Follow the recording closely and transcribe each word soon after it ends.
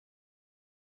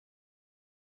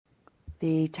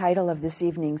The title of this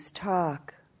evening's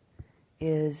talk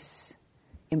is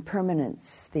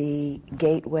Impermanence, the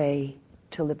Gateway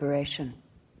to Liberation.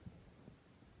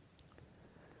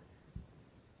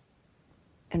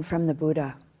 And from the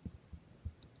Buddha.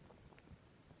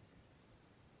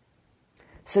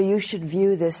 So you should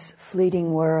view this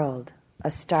fleeting world, a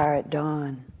star at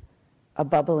dawn, a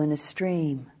bubble in a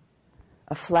stream,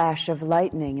 a flash of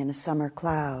lightning in a summer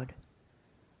cloud,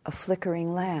 a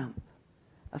flickering lamp,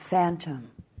 a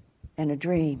phantom, and a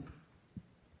dream.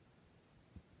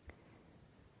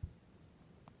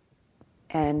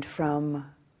 And from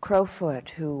Crowfoot,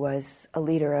 who was a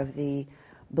leader of the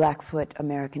Blackfoot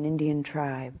American Indian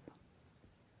tribe.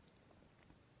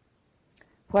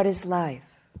 What is life?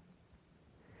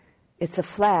 It's a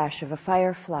flash of a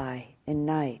firefly in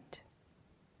night.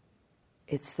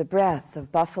 It's the breath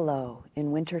of buffalo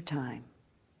in wintertime.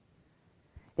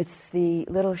 It's the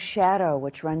little shadow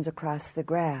which runs across the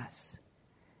grass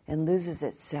and loses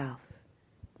itself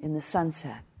in the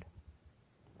sunset.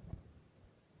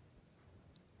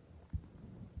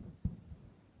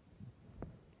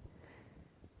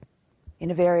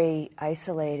 In a very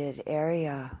isolated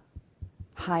area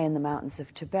high in the mountains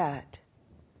of Tibet,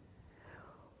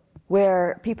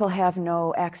 where people have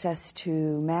no access to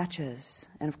matches,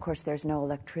 and of course there's no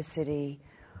electricity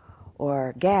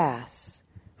or gas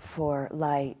for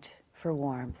light, for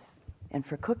warmth, and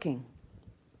for cooking.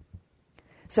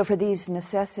 So for these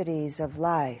necessities of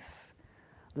life,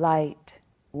 light,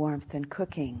 warmth, and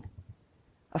cooking,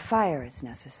 a fire is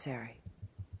necessary.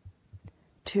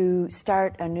 To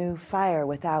start a new fire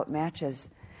without matches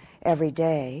every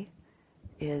day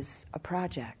is a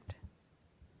project.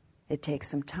 It takes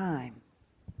some time.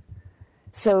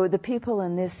 So the people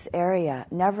in this area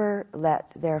never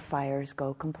let their fires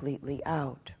go completely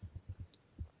out.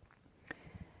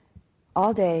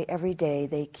 All day, every day,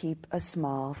 they keep a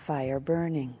small fire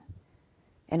burning.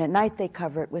 And at night they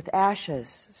cover it with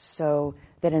ashes so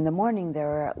that in the morning there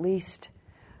are at least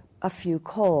a few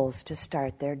coals to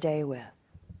start their day with.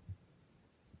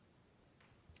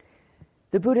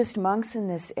 The Buddhist monks in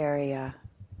this area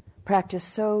practice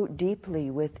so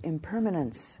deeply with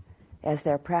impermanence as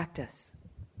their practice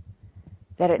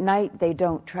that at night they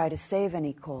don't try to save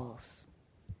any coals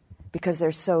because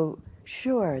they're so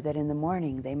sure that in the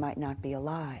morning they might not be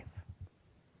alive.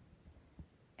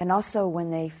 And also when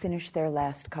they finish their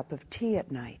last cup of tea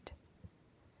at night,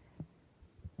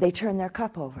 they turn their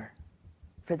cup over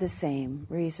for the same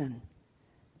reason,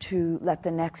 to let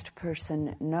the next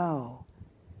person know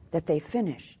that they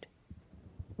finished,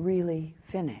 really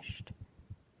finished.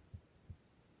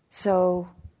 So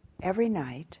every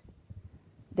night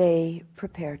they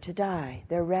prepare to die.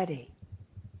 They're ready.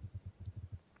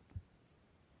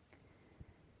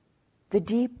 The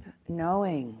deep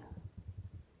knowing,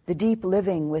 the deep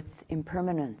living with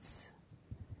impermanence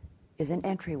is an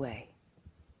entryway,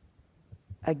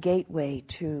 a gateway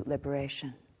to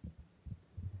liberation,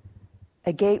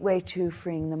 a gateway to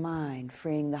freeing the mind,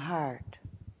 freeing the heart.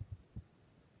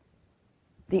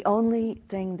 The only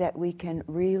thing that we can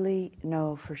really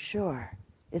know for sure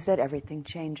is that everything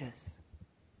changes.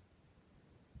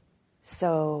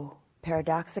 So,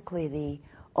 paradoxically, the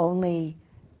only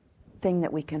thing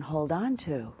that we can hold on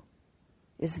to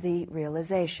is the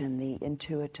realization, the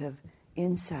intuitive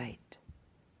insight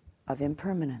of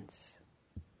impermanence.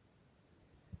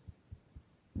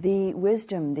 The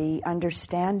wisdom, the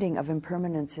understanding of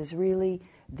impermanence is really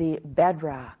the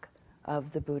bedrock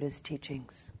of the Buddha's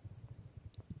teachings.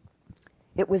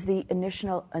 It was the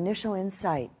initial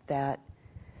insight that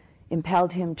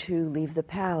impelled him to leave the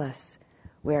palace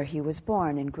where he was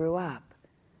born and grew up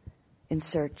in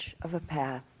search of a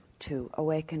path to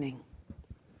awakening.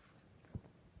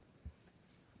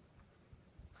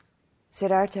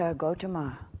 Siddhartha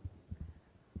Gautama,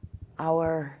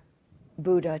 our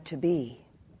Buddha-to-be,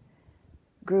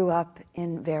 grew up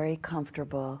in very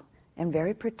comfortable and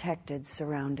very protected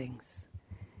surroundings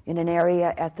in an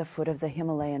area at the foot of the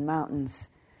Himalayan mountains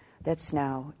that's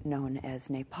now known as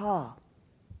Nepal,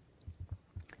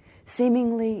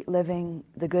 seemingly living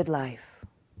the good life.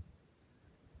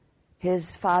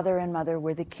 His father and mother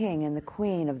were the king and the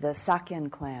queen of the Sakyan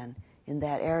clan in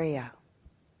that area.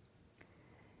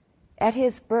 At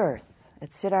his birth,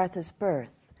 at Siddhartha's birth,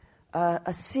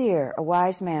 a seer, a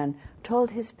wise man,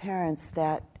 told his parents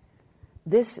that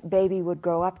this baby would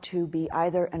grow up to be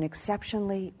either an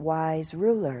exceptionally wise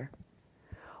ruler,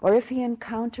 or if he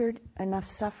encountered enough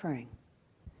suffering,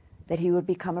 that he would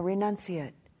become a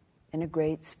renunciate and a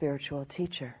great spiritual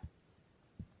teacher.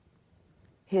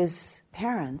 His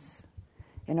parents,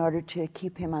 in order to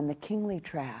keep him on the kingly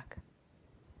track,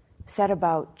 set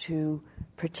about to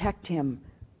protect him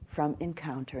from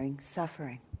encountering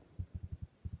suffering.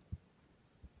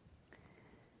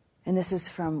 And this is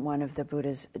from one of the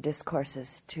Buddha's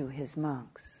discourses to his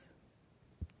monks.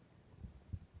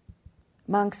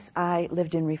 Monks, I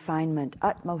lived in refinement,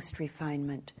 utmost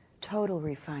refinement, total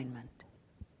refinement.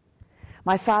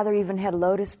 My father even had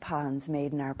lotus ponds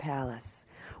made in our palace,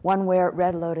 one where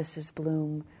red lotuses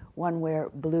bloom, one where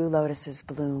blue lotuses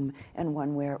bloom, and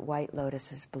one where white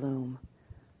lotuses bloom,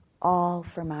 all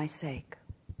for my sake.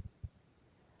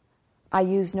 I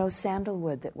used no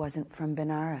sandalwood that wasn't from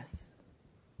Benares.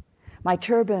 My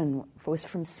turban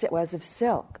was of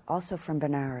silk, also from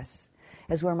Benares,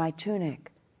 as were my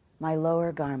tunic, my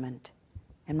lower garment,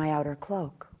 and my outer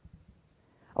cloak.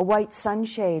 A white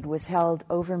sunshade was held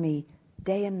over me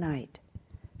day and night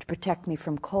to protect me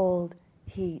from cold,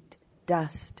 heat,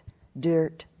 dust,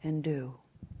 dirt, and dew.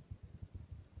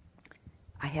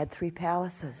 I had 3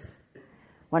 palaces,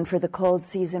 one for the cold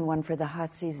season, one for the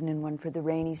hot season, and one for the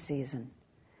rainy season.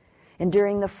 And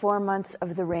during the 4 months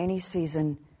of the rainy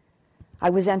season, I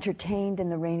was entertained in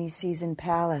the rainy season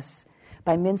palace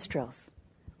by minstrels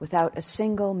without a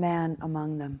single man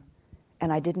among them,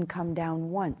 and I didn't come down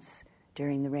once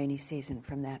during the rainy season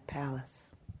from that palace.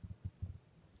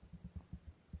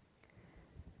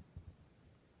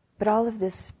 But all of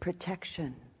this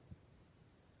protection,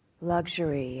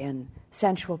 luxury, and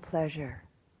sensual pleasure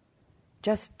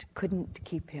just couldn't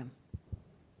keep him.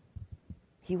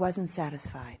 He wasn't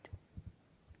satisfied.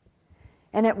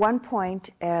 And at one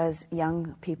point, as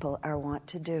young people are wont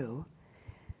to do,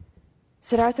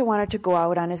 Siddhartha wanted to go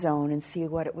out on his own and see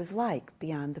what it was like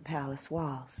beyond the palace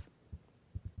walls.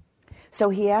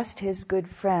 So he asked his good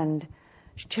friend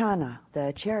Channa,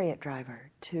 the chariot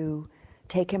driver, to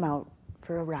take him out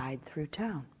for a ride through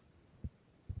town.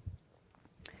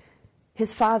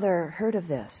 His father heard of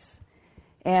this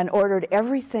and ordered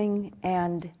everything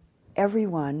and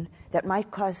everyone that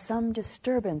might cause some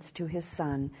disturbance to his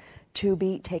son to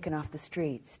be taken off the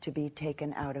streets, to be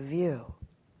taken out of view.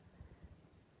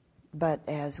 But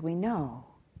as we know,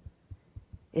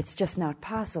 it's just not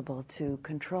possible to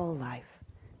control life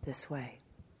this way.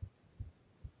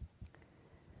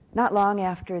 Not long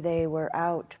after they were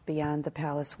out beyond the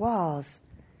palace walls,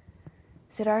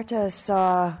 Siddhartha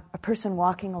saw a person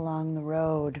walking along the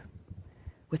road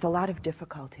with a lot of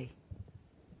difficulty,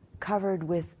 covered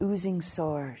with oozing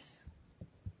sores.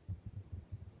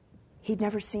 He'd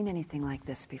never seen anything like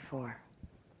this before.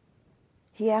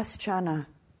 He asked Channa,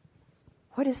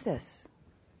 "What is this?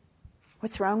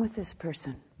 What's wrong with this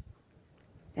person?"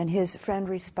 And his friend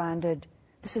responded,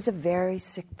 "This is a very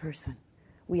sick person.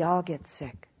 We all get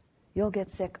sick. You'll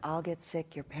get sick, I'll get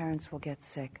sick, your parents will get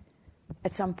sick.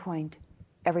 At some point,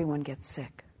 everyone gets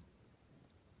sick."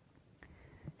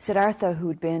 Siddhartha,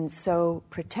 who'd been so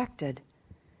protected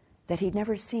that he'd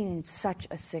never seen such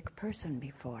a sick person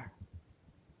before,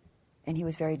 and he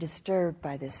was very disturbed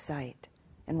by this sight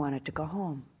and wanted to go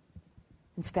home,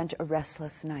 and spent a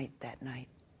restless night that night.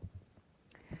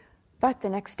 But the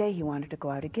next day he wanted to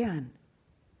go out again.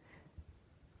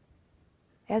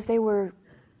 As they were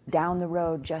down the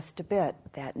road just a bit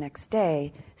that next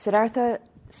day, Siddhartha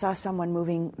saw someone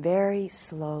moving very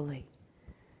slowly,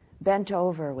 bent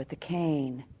over with a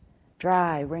cane,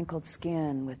 dry, wrinkled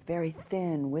skin with very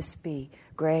thin, wispy,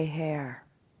 gray hair.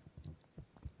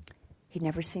 He'd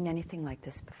never seen anything like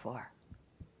this before.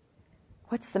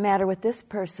 "What's the matter with this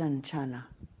person, Channa?"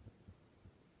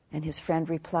 And his friend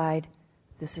replied,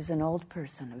 "This is an old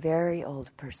person, a very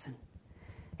old person.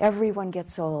 Everyone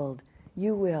gets old.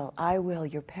 You will, I will,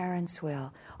 your parents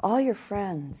will. All your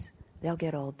friends, they'll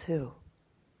get old too."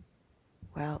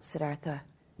 Well, Siddhartha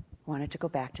wanted to go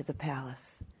back to the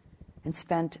palace and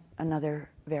spent another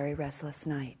very restless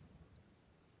night.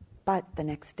 But the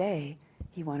next day,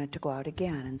 he wanted to go out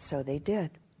again, and so they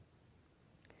did.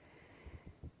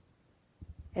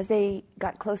 As they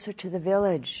got closer to the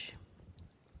village,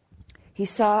 he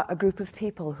saw a group of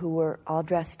people who were all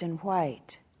dressed in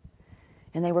white,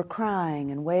 and they were crying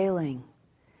and wailing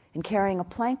and carrying a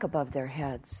plank above their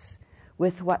heads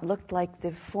with what looked like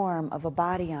the form of a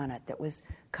body on it that was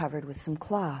covered with some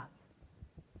cloth.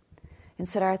 And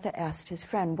Siddhartha asked his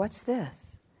friend, "What's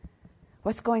this?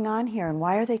 What's going on here, and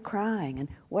why are they crying, and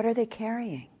what are they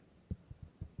carrying?"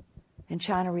 And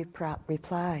Channa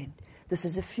replied, "This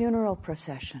is a funeral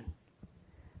procession.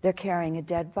 They're carrying a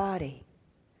dead body.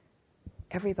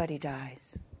 Everybody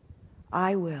dies.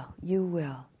 I will, you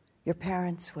will, your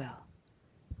parents will.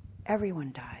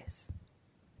 Everyone dies."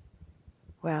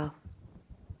 Well,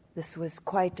 this was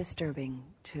quite disturbing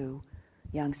to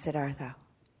young Siddhartha.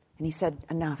 And he said,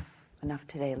 enough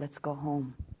today, let's go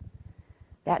home.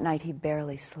 That night he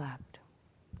barely slept.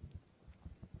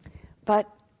 But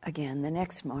again the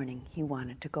next morning he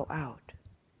wanted to go out.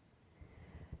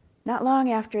 Not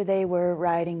long after they were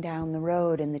riding down the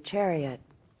road in the chariot,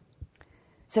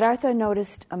 Siddhartha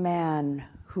noticed a man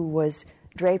who was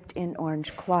draped in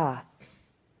orange cloth.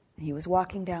 He was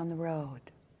walking down the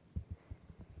road.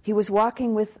 He was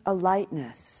walking with a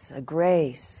lightness, a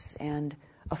grace, and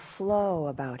a flow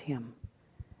about him,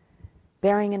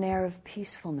 bearing an air of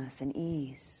peacefulness and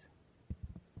ease.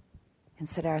 And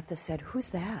Siddhartha said, "Who's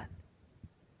that?"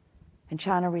 And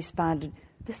Channa responded,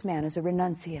 "This man is a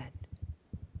renunciate,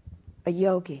 a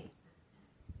yogi.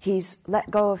 He's let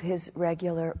go of his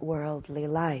regular worldly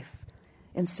life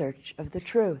in search of the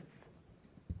truth."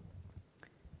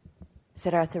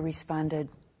 Siddhartha responded,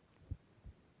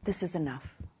 "This is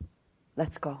enough.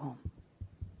 Let's go home."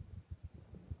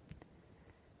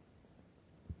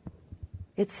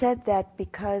 It's said that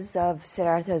because of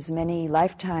Siddhartha's many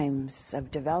lifetimes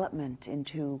of development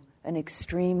into an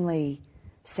extremely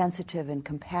sensitive and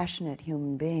compassionate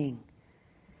human being,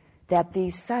 that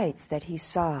these sights that he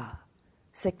saw,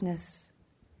 sickness,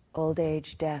 old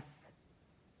age, death,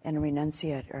 and a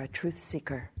renunciate or a truth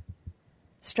seeker,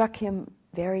 struck him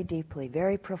very deeply,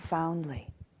 very profoundly.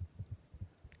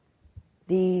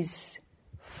 These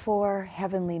 4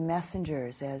 heavenly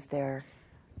messengers, as they're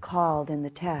called in the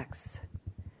texts,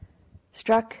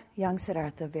 struck young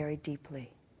Siddhartha very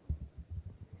deeply.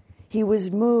 He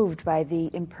was moved by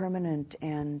the impermanent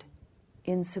and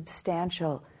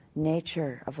insubstantial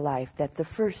nature of life that the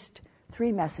first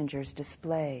 3 messengers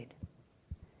displayed,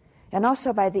 and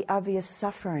also by the obvious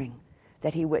suffering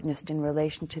that he witnessed in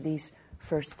relation to these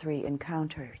first 3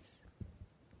 encounters.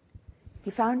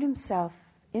 He found himself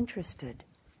interested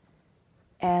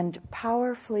and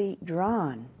powerfully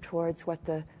drawn towards what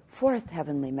the 4th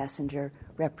heavenly messenger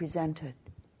represented: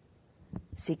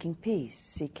 seeking peace,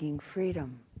 seeking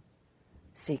freedom,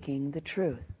 seeking the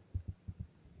truth.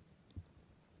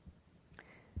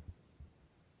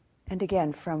 And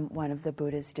again, from one of the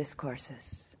Buddha's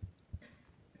discourses: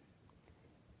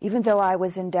 "Even though I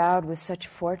was endowed with such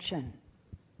fortune,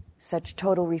 such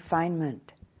total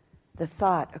refinement, the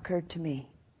thought occurred to me,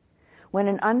 when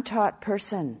an untaught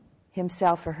person,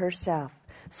 himself or herself,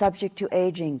 subject to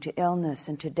aging, to illness,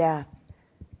 and to death,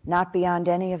 not beyond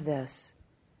any of this,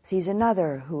 sees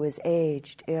another who is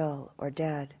aged, ill, or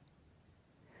dead,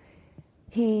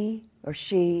 he or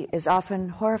she is often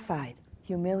horrified,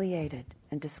 humiliated,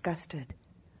 and disgusted,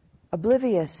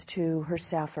 oblivious to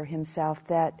herself or himself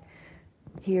that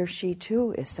he or she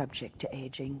too is subject to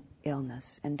aging,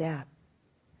 illness, and death.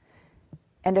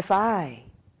 And if I,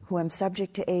 who am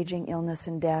subject to aging, illness,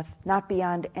 and death, not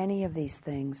beyond any of these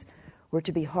things, were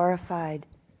to be horrified,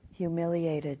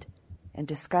 humiliated, and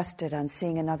disgusted on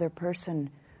seeing another person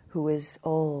who is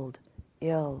old,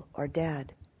 ill, or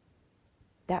dead,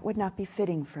 that would not be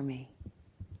fitting for me.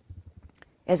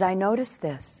 As I noticed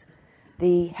this,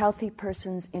 the healthy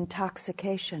person's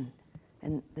intoxication,"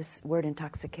 and this word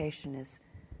intoxication is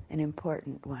an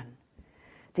important one,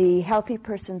 "the healthy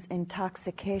person's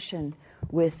intoxication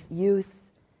with youth,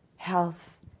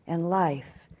 health, and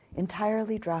life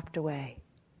entirely dropped away.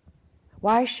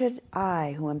 Why should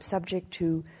I, who am subject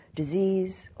to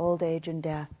disease, old age, and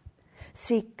death,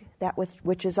 seek that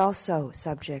which is also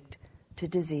subject to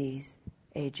disease,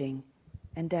 aging,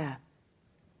 and death?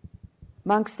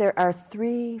 Monks, there are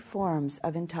 3 forms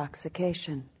of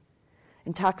intoxication: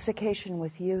 intoxication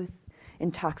with youth,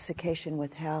 intoxication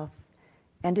with health,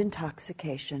 and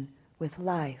intoxication with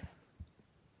life."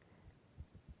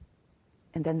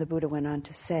 And then the Buddha went on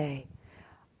to say,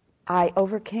 "I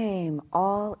overcame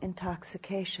all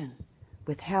intoxication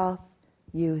with health,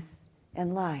 youth,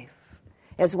 and life,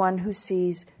 as one who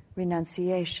sees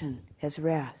renunciation as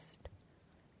rest.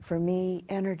 For me,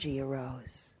 energy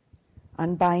arose.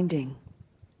 Unbinding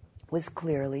was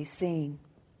clearly seen."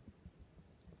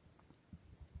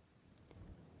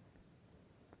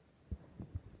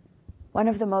 One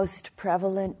of the most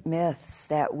prevalent myths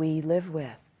that we live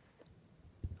with,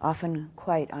 often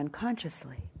quite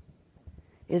unconsciously,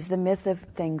 is the myth of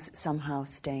things somehow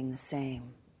staying the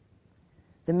same.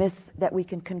 The myth that we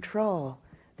can control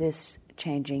this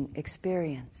changing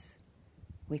experience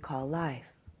we call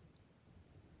life.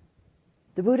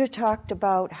 The Buddha talked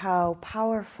about how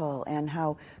powerful and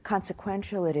how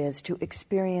consequential it is to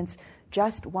experience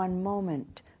just one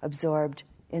moment absorbed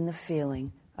in the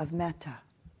feeling of metta.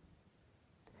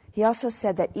 He also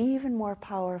said that even more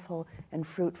powerful and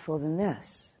fruitful than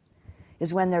this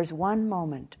is when there's one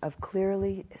moment of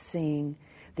clearly seeing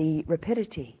the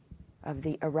rapidity of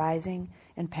the arising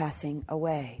and passing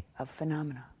away of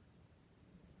phenomena.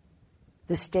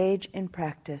 The stage in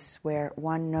practice where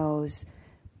one knows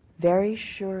very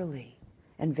surely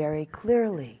and very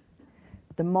clearly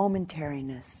the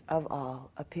momentariness of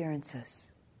all appearances,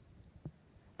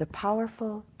 the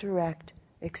powerful, direct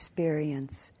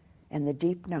experience and the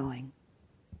deep knowing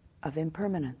of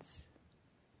impermanence.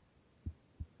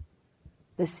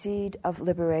 The seed of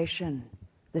liberation,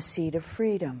 the seed of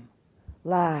freedom,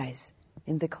 lies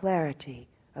in the clarity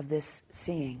of this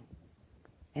seeing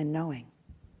and knowing.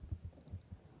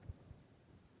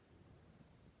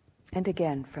 And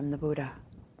again from the Buddha.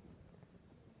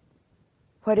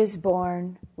 What is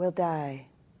born will die.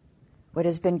 What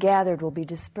has been gathered will be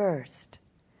dispersed.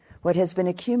 What has been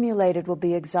accumulated will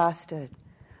be exhausted.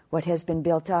 What has been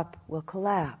built up will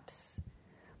collapse.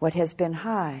 What has been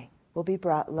high will be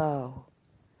brought low.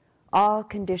 All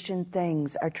conditioned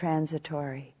things are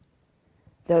transitory.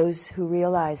 Those who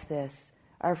realize this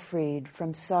are freed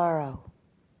from sorrow.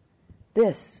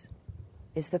 This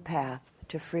is the path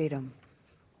to freedom.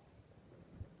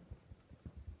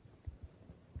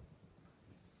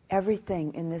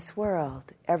 Everything in this world,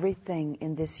 everything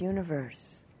in this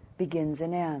universe begins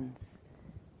and ends,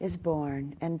 is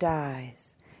born and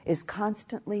dies, is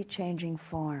constantly changing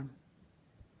form.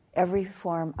 Every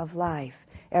form of life,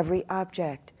 every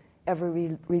object,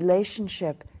 every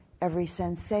relationship, every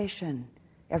sensation,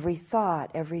 every thought,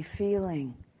 every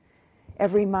feeling,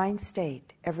 every mind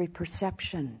state, every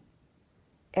perception,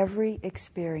 every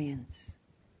experience,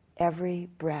 every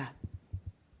breath.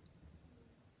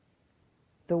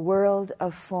 The world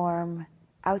of form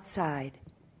outside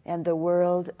and the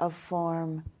world of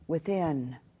form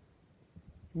within,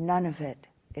 none of it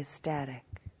is static.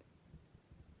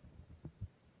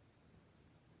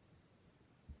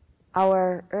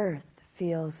 Our earth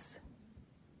feels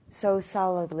so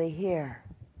solidly here,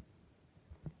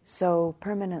 so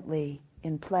permanently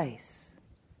in place.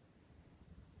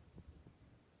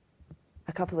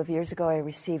 A couple of years ago, I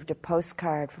received a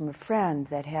postcard from a friend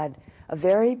that had a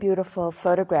very beautiful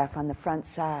photograph on the front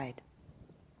side.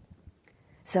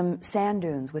 Some sand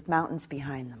dunes with mountains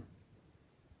behind them.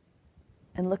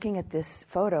 And looking at this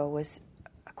photo was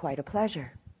quite a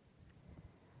pleasure.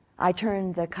 I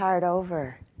turned the card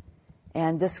over,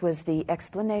 and this was the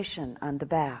explanation on the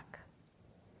back.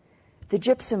 The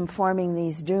gypsum forming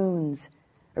these dunes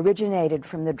originated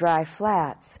from the dry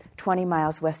flats 20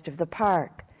 miles west of the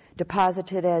park,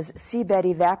 deposited as seabed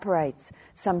evaporites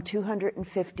some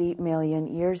 250 million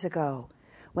years ago,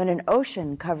 when an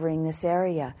ocean covering this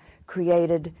area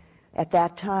created, at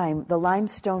that time, the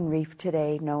limestone reef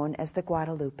today known as the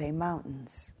Guadalupe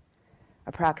Mountains.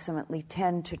 Approximately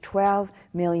 10 to 12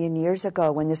 million years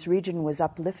ago, when this region was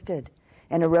uplifted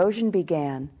and erosion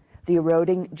began, the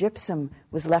eroding gypsum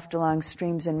was left along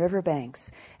streams and riverbanks,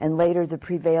 and later the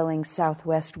prevailing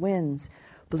southwest winds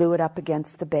blew it up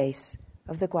against the base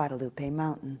of the Guadalupe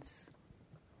Mountains.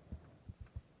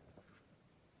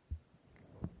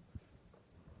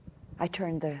 I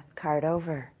turned the card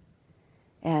over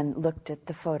and looked at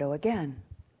the photo again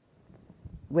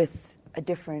with a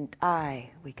different eye,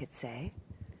 we could say,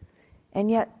 and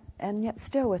yet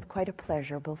still with quite a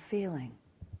pleasurable feeling.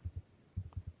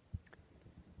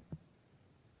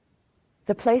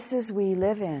 The places we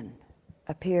live in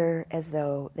appear as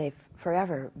though they've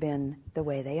forever been the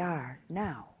way they are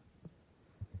now.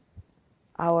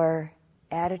 Our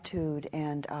attitude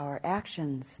and our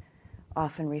actions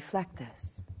often reflect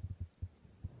this.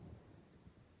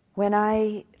 When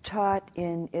I taught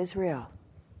in Israel,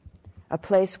 a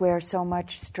place where so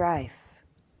much strife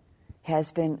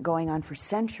has been going on for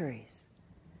centuries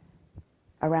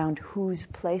around whose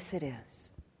place it is,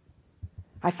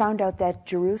 I found out that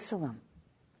Jerusalem,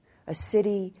 a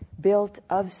city built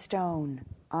of stone,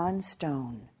 on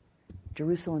stone,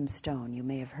 Jerusalem stone you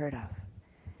may have heard of,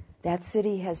 that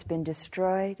city has been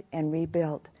destroyed and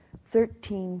rebuilt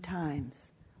 13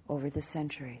 times over the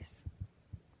centuries.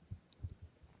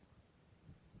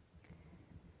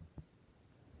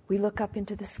 We look up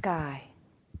into the sky,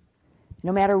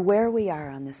 no matter where we are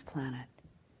on this planet,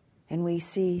 and we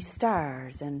see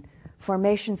stars and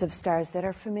formations of stars that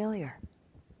are familiar.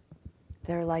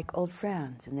 They're like old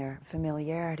friends in their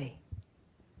familiarity.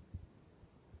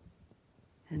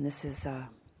 And this is a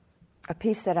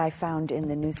piece that I found in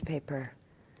the newspaper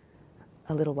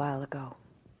a little while ago.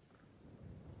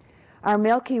 Our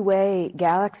Milky Way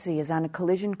galaxy is on a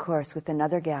collision course with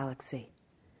another galaxy,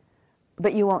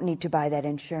 but you won't need to buy that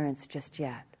insurance just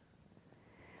yet.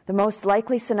 The most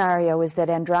likely scenario is that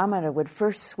Andromeda would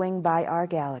first swing by our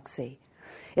galaxy.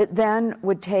 It then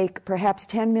would take perhaps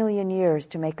 10 million years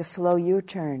to make a slow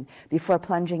U-turn before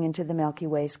plunging into the Milky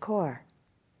Way's core.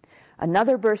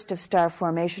 Another burst of star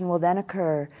formation will then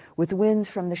occur, with winds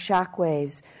from the shock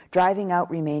waves driving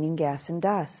out remaining gas and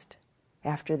dust.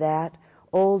 After that,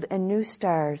 old and new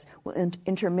stars will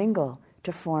intermingle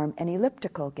to form an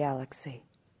elliptical galaxy.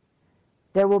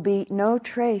 There will be no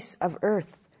trace of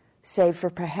Earth, save for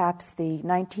perhaps the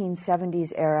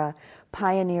 1970s era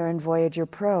Pioneer and Voyager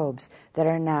probes that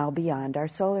are now beyond our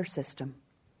solar system.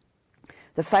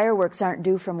 The fireworks aren't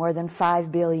due for more than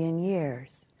 5 billion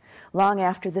years, long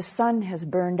after the sun has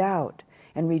burned out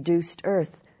and reduced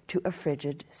Earth to a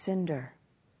frigid cinder.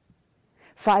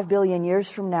 5 billion years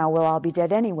from now, we'll all be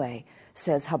dead anyway,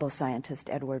 says Hubble scientist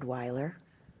Edward Weiler.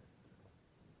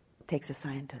 Takes a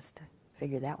scientist to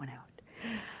figure that one out.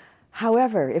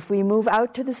 However, if we move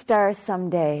out to the stars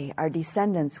someday, our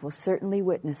descendants will certainly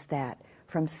witness that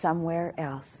from somewhere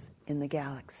else in the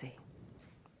galaxy.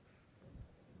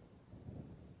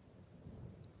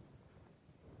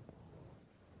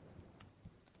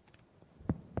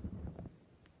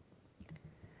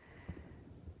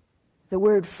 The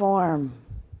word form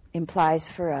implies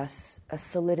for us a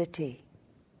solidity.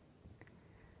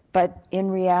 But in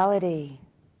reality,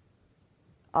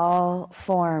 all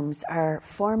forms are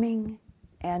forming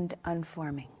and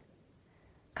unforming,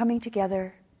 coming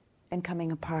together and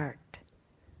coming apart,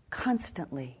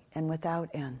 constantly and without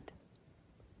end.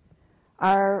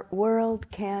 Our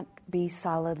world can't be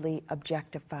solidly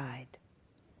objectified.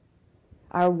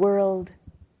 Our world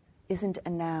isn't a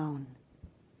noun,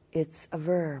 it's a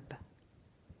verb.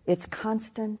 It's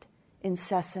constant,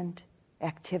 incessant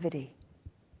activity.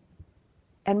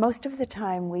 And most of the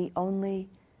time we only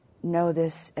know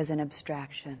this as an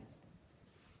abstraction,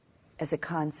 as a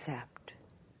concept.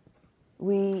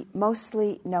 We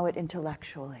mostly know it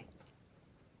intellectually.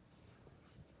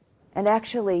 And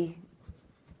actually,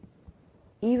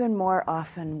 even more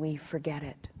often we forget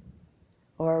it,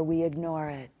 or we ignore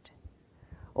it,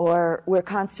 or we're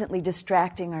constantly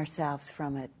distracting ourselves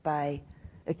from it by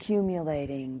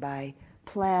accumulating, by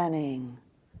planning,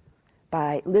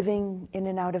 by living in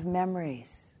and out of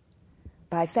memories,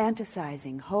 by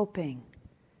fantasizing, hoping,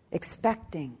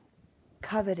 expecting,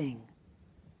 coveting,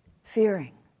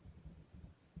 fearing.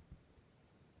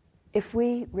 If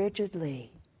we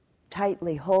rigidly,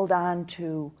 tightly hold on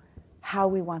to how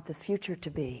we want the future to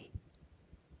be,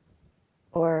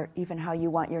 or even how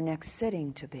you want your next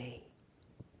sitting to be,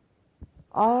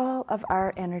 all of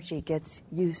our energy gets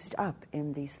used up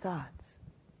in these thoughts.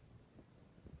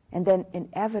 And then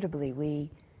inevitably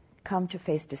we come to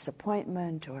face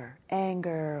disappointment or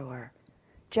anger or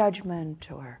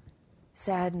judgment or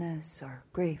sadness or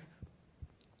grief.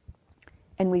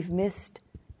 And we've missed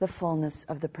the fullness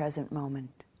of the present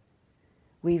moment.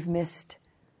 We've missed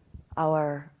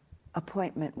our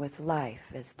appointment with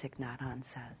life, as Thich Nhat Hanh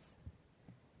says.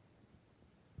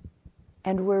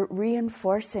 And we're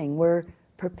reinforcing, we're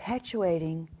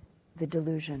perpetuating the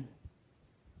delusion,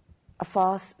 a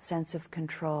false sense of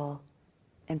control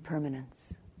and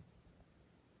permanence.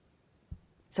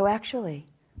 So actually,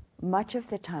 much of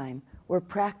the time, we're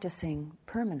practicing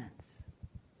permanence.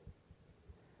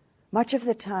 Much of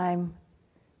the time,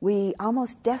 we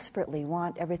almost desperately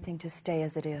want everything to stay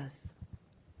as it is,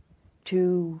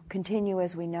 to continue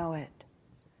as we know it,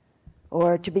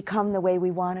 or to become the way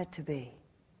we want it to be.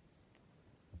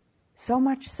 So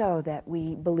much so that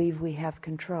we believe we have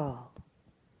control.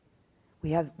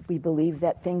 We believe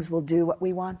that things will do what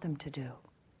we want them to do.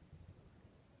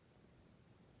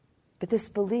 But this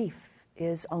belief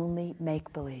is only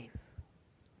make-believe,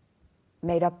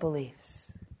 made-up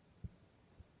beliefs.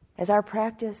 As our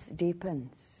practice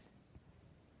deepens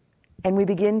and we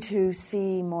begin to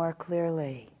see more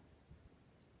clearly,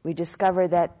 we discover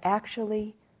that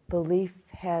actually belief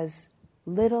has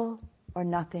little or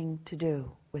nothing to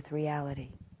do with reality.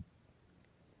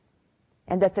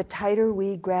 And that the tighter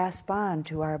we grasp on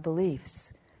to our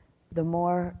beliefs, the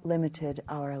more limited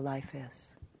our life is.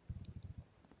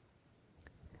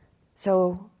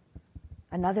 So,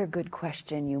 another good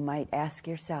question you might ask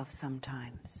yourself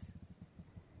sometimes: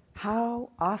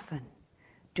 how often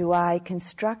do I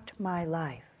construct my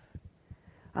life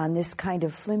on this kind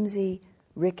of flimsy,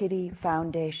 rickety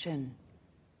foundation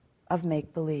of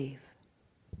make-believe,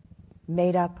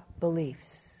 made-up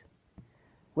beliefs,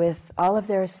 with all of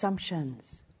their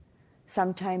assumptions,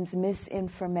 sometimes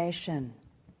misinformation,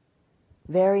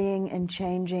 varying and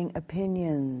changing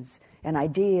opinions and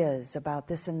ideas about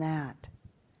this and that,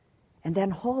 and then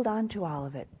hold on to all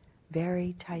of it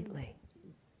very tightly?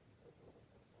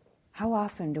 How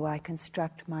often do I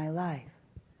construct my life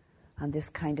on this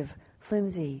kind of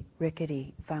flimsy,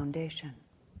 rickety foundation?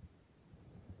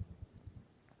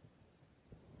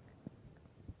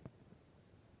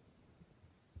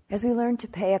 As we learn to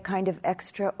pay a kind of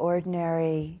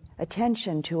extraordinary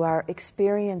attention to our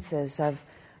experiences of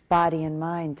body and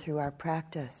mind through our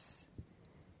practice,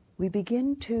 we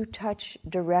begin to touch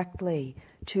directly,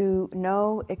 to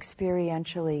know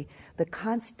experientially the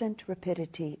constant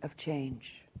rapidity of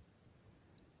change.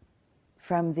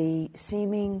 From the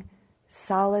seeming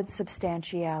solid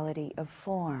substantiality of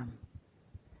form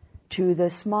to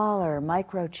the smaller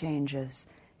micro changes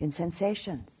in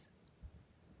sensations,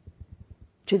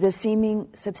 to the seeming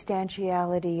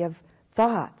substantiality of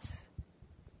thoughts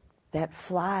that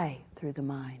fly through the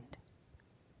mind.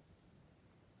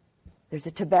 There's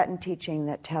a Tibetan teaching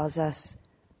that tells us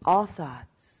all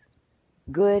thoughts,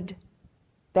 good,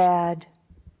 bad,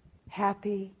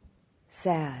 happy,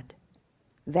 sad,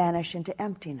 vanish into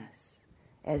emptiness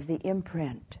as the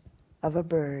imprint of a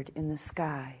bird in the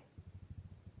sky.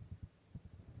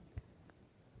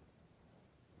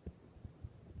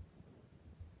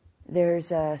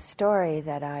 There's a story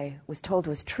that I was told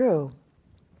was true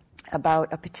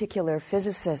about a particular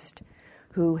physicist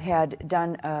who had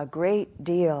done a great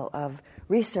deal of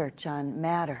research on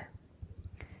matter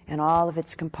and all of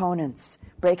its components,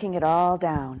 breaking it all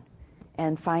down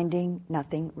and finding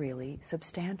nothing really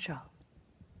substantial.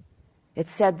 It's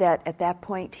said that at that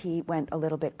point he went a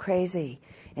little bit crazy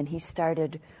and he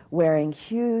started wearing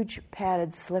huge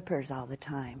padded slippers all the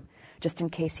time, just in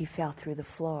case he fell through the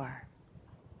floor.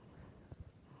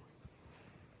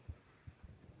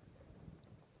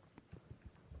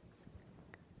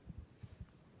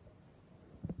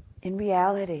 In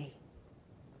reality,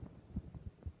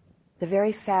 the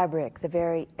very fabric, the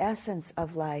very essence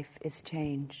of life is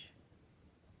change.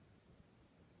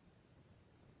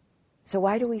 So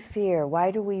why do we fear?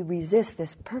 Why do we resist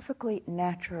this perfectly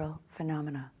natural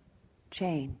phenomena?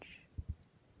 Change.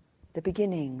 The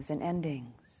beginnings and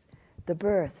endings, the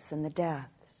births and the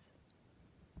deaths.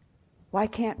 Why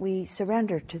can't we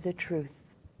surrender to the truth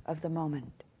of the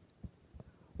moment?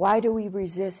 Why do we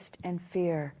resist and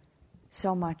fear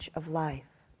so much of life?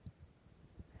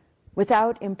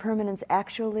 Without impermanence,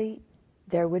 actually,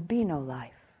 there would be no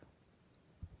life.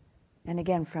 And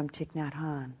again from Thich Nhat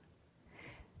Hanh.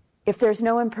 If there's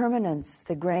no impermanence,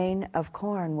 the grain of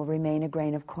corn will remain a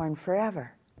grain of corn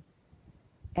forever.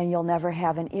 And you'll never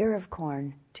have an ear of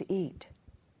corn to eat.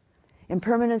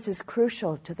 Impermanence is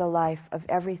crucial to the life of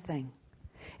everything.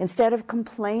 Instead of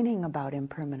complaining about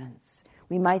impermanence,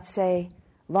 we might say,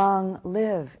 long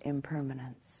live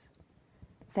impermanence.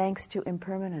 Thanks to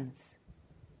impermanence,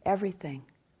 everything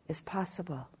is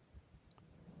possible.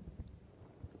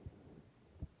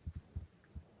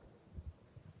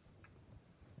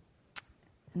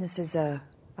 And this is a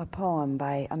poem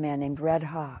by a man named Red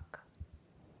Hawk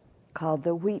called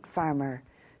 "The Wheat Farmer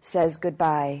Says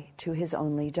Goodbye to His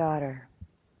Only Daughter."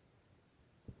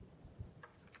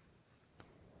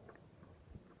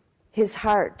 His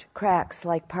heart cracks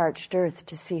like parched earth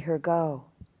to see her go.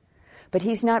 But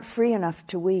he's not free enough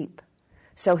to weep,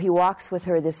 so he walks with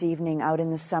her this evening out in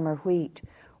the summer wheat,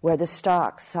 where the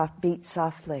stalks beat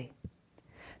softly.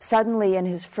 Suddenly in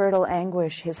his fertile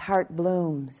anguish his heart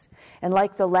blooms, and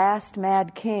like the last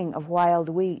mad king of wild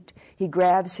wheat, he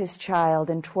grabs his child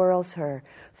and twirls her.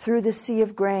 Through the sea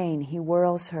of grain he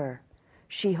whirls her,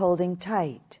 she holding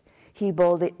tight, he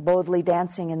boldly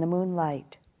dancing in the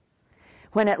moonlight.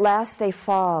 When at last they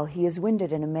fall, he is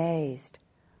winded and amazed.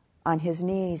 On his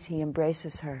knees he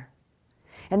embraces her.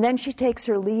 And then she takes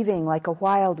her leaving like a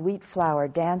wild wheat flower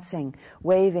dancing,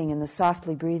 waving in the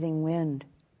softly breathing wind.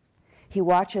 He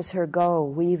watches her go,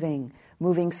 weaving,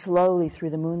 moving slowly through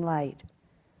the moonlight.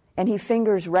 And he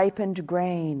fingers ripened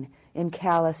grain in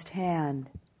calloused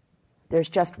hand. There's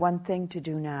just one thing to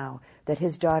do now that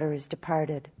his daughter is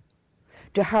departed.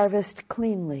 To harvest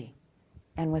cleanly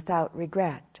and without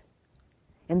regret.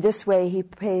 In this way he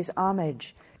pays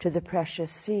homage to the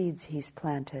precious seeds he's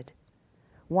planted.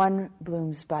 One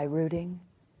blooms by rooting,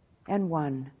 and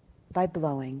one by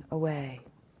blowing away.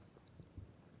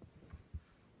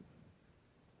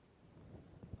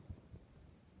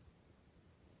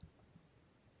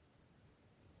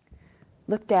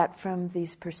 Looked at from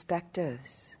these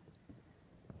perspectives,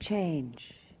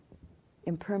 change,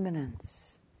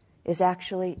 impermanence, is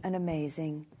actually an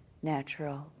amazing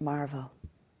natural marvel.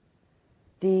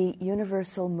 The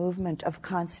universal movement of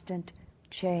constant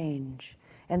change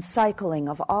and cycling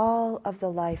of all of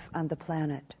the life on the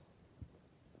planet.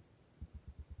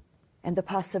 And the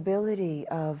possibility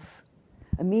of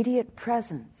immediate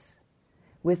presence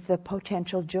with the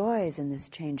potential joys in this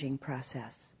changing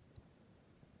process.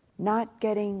 Not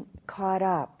getting caught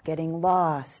up, getting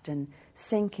lost and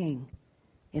sinking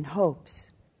in hopes,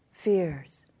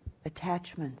 fears,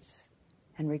 attachments,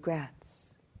 and regrets.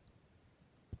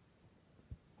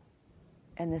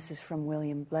 And this is from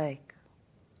William Blake.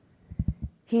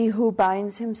 He who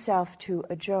binds himself to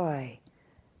a joy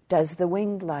does the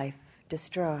winged life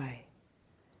destroy.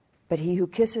 But he who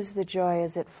kisses the joy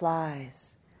as it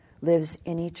flies lives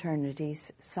in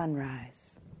eternity's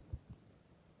sunrise.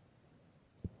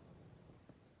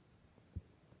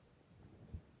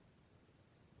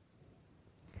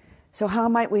 So how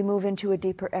might we move into a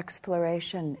deeper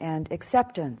exploration and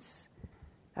acceptance,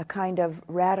 a kind of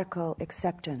radical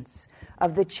acceptance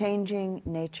of the changing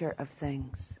nature of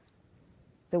things,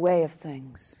 the way of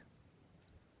things,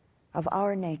 of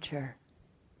our nature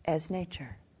as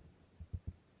nature?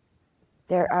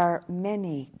 There are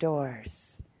many doors,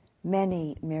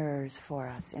 many mirrors for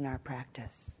us in our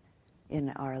practice, in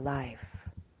our life.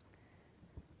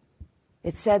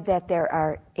 It's said that there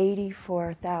are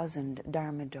 84,000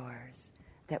 Dharma doors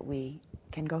that we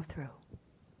can go through.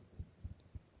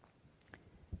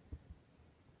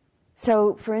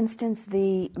 So, for instance,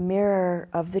 the mirror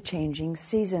of the changing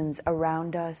seasons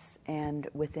around us and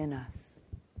within us.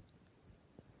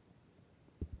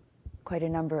 Quite a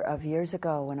number of years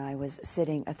ago, when I was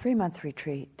sitting a 3-month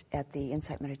retreat at the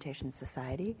Insight Meditation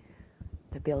Society,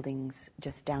 the building's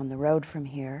just down the road from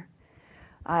here,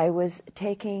 I was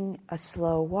taking a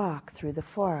slow walk through the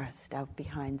forest out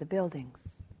behind the buildings.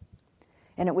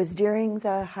 And it was during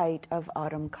the height of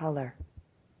autumn color.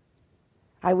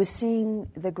 I was seeing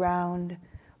the ground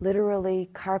literally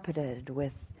carpeted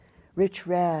with rich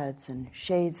reds and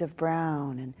shades of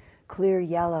brown and clear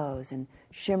yellows and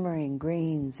shimmering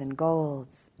greens and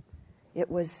golds.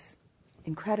 It was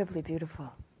incredibly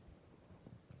beautiful.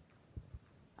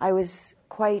 I was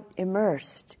quite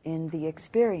immersed in the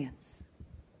experience.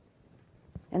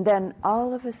 And then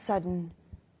all of a sudden,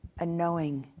 a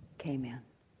knowing came in.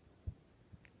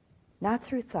 Not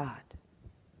through thought,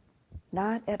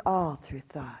 not at all through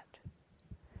thought,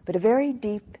 but a very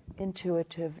deep,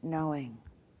 intuitive knowing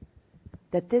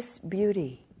that this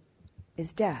beauty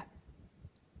is death.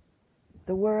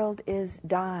 The world is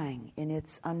dying in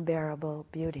its unbearable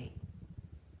beauty.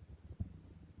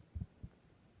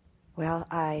 Well,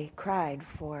 I cried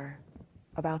for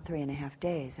about 3.5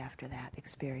 days after that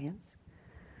experience.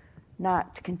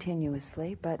 Not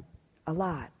continuously, but a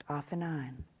lot, off and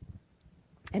on.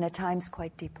 And at times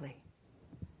quite deeply.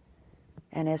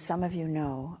 And as some of you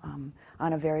know,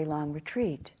 on a very long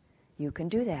retreat, you can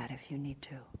do that if you need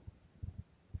to.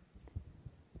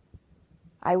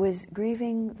 I was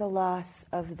grieving the loss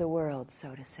of the world,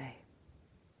 so to say.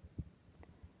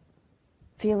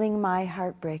 Feeling my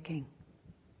heart breaking.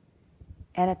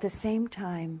 And at the same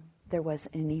time, there was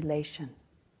an elation.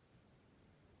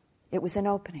 It was an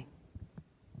opening.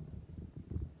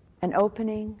 An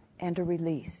opening and a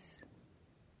release.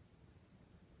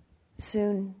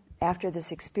 Soon after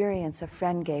this experience, a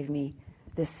friend gave me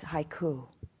this haiku.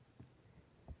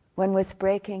 When with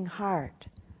breaking heart,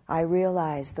 I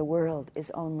realize the world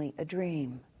is only a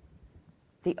dream.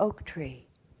 The oak tree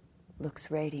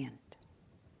looks radiant.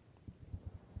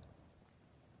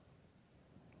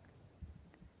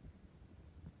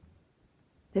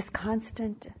 This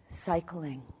constant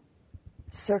cycling,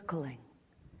 circling,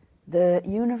 the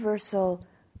universal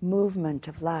movement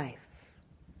of life,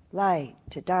 light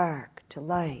to dark, to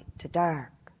light to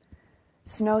dark,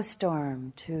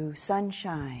 snowstorm to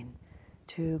sunshine,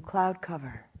 to cloud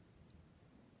cover,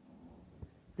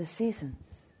 the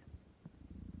seasons,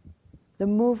 the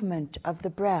movement of the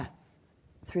breath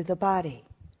through the body.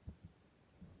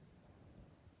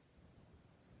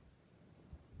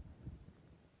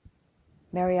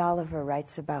 Mary Oliver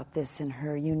writes about this in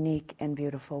her unique and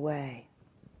beautiful way.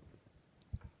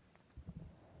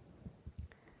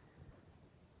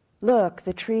 Look,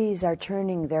 the trees are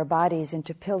turning their bodies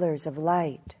into pillars of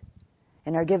light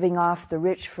and are giving off the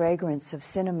rich fragrance of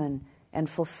cinnamon and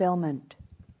fulfillment.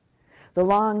 The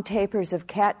long tapers of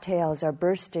cattails are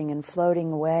bursting and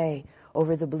floating away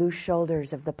over the blue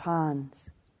shoulders of the ponds.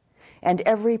 And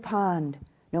every pond,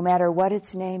 no matter what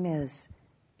its name is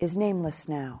nameless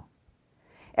now.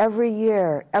 Every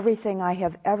year, everything I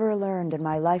have ever learned in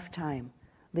my lifetime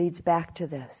leads back to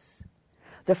this.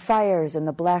 The fires in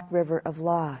the black river of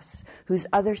loss, whose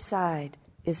other side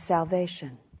is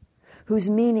salvation, whose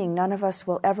meaning none of us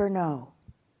will ever know.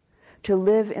 To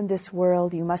live in this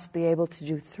world, you must be able to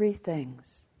do 3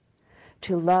 things.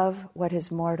 To love what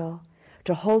is mortal,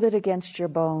 to hold it against your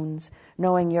bones,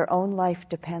 knowing your own life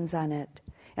depends on it,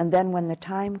 and then when the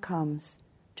time comes,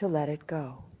 to let it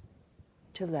go.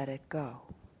 To let it go.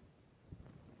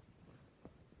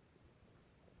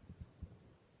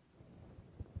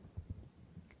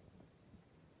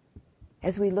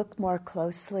 As we look more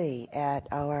closely at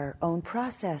our own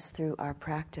process through our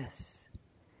practice,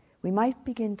 we might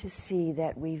begin to see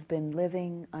that we've been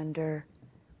living under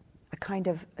a kind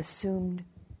of assumed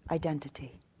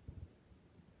identity.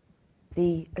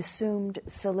 the assumed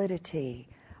solidity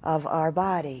of our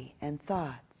body and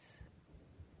thoughts,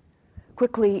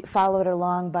 quickly followed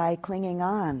along by clinging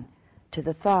on to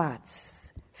the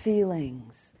thoughts,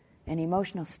 feelings, and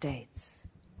emotional states.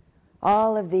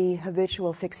 All of the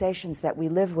habitual fixations that we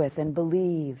live with and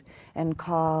believe and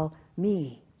call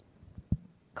me,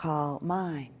 call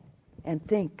mine, and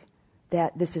think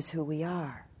that this is who we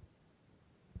are.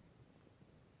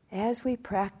 As we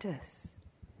practice,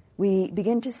 we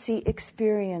begin to see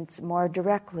experience more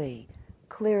directly,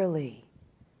 clearly,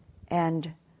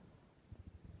 and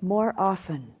more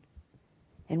often.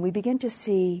 And we begin to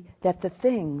see that the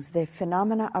things, the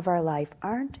phenomena of our life,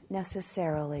 aren't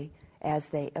necessarily as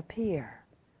they appear,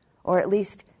 or at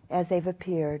least as they've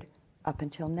appeared up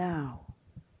until now.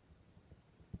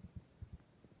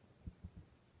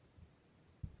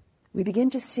 We begin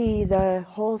to see the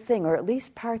whole thing, or at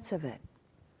least parts of it,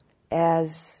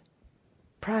 as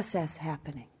process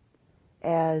happening,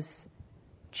 as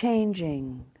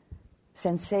changing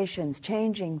sensations,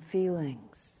 changing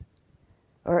feelings,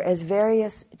 or as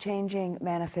various changing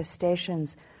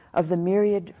manifestations of the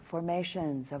myriad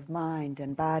formations of mind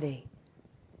and body,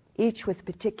 each with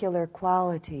particular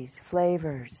qualities,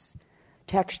 flavors,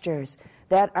 textures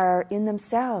that are in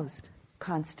themselves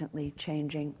constantly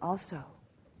changing also.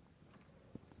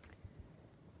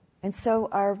 And so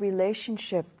our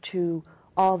relationship to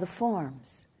all the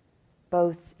forms,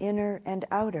 both inner and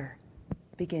outer,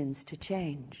 begins to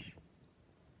change.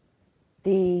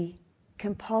 The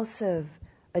compulsive,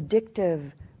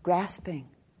 addictive grasping,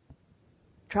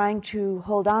 trying to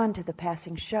hold on to the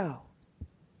passing show,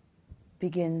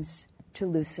 begins to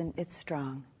loosen its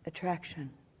strong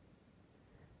attraction.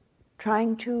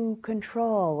 Trying to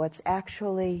control what's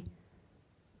actually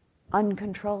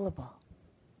uncontrollable,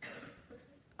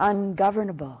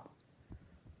 ungovernable,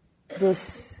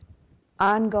 this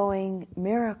ongoing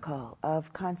miracle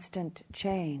of constant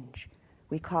change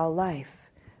we call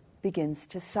life begins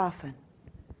to soften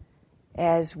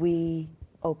as we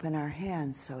open our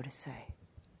hands, so to say.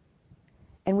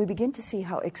 And we begin to see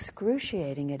how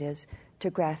excruciating it is to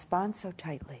grasp on so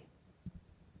tightly.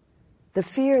 The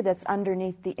fear that's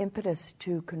underneath the impetus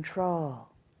to control,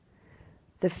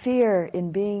 the fear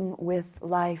in being with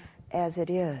life as it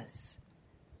is,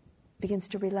 begins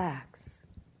to relax,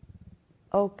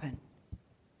 open,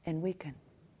 and weaken.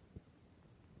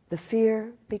 The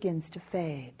fear begins to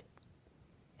fade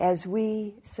as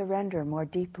we surrender more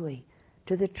deeply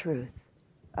to the truth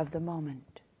of the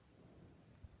moment.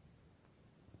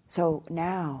 So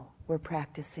now we're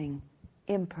practicing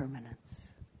impermanence.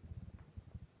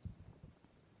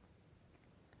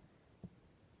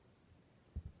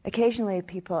 Occasionally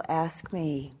people ask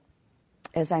me,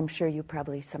 as I'm sure you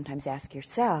probably sometimes ask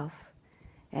yourself,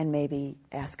 and maybe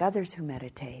ask others who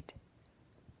meditate,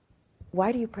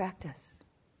 why do you practice?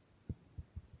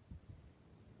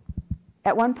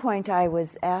 At one point I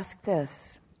was asked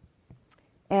this,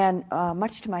 and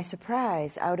much to my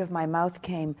surprise, out of my mouth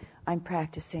came, I'm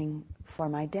practicing for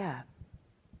my death.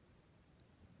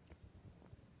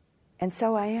 And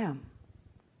so I am.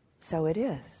 So it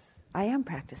is. I am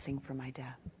practicing for my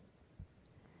death.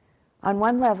 On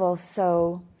one level,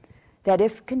 so that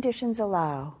if conditions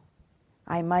allow,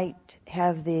 I might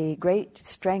have the great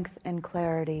strength and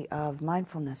clarity of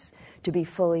mindfulness to be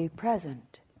fully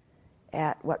present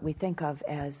at what we think of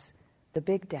as the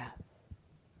big death.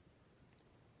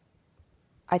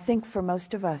 I think for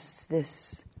most of us,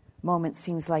 this moment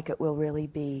seems like it will really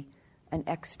be an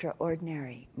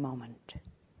extraordinary moment.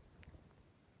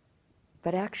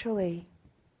 But actually,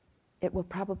 it will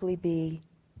probably be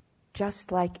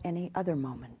just like any other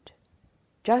moment.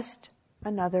 Just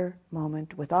another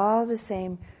moment with all the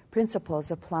same principles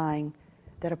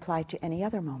that apply to any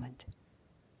other moment.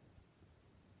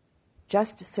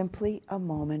 Just simply a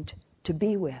moment to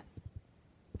be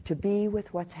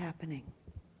with what's happening.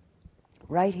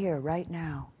 Right here, right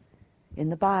now, in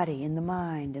the body, in the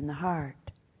mind, in the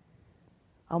heart.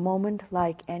 A moment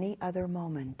like any other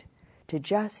moment, to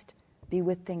just be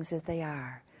with things as they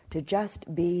are, to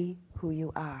just be who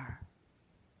you are.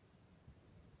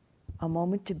 A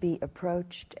moment to be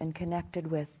approached and connected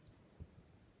with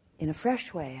in a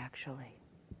fresh way, actually.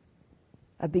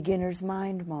 A beginner's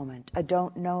mind moment, a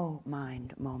don't know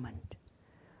mind moment.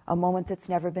 A moment that's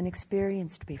never been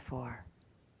experienced before.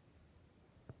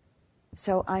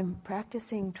 So I'm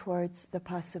practicing towards the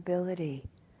possibility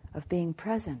of being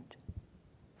present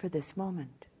for this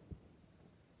moment.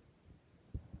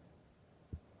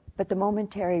 But the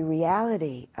momentary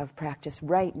reality of practice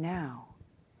right now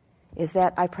is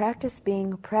that I practice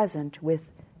being present with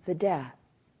the death,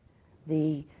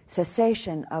 the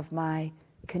cessation of my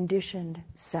conditioned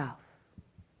self.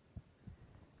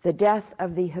 the death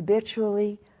of the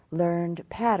habitually learned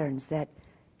patterns that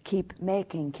keep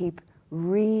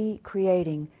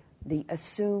recreating the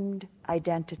assumed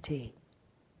identity,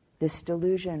 this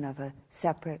delusion of a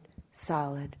separate,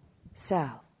 solid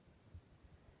self.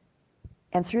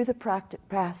 And through the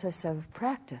process of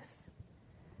practice,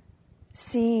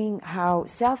 seeing how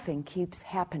selfing keeps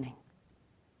happening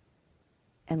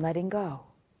and letting go,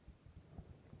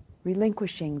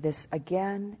 relinquishing this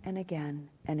again and again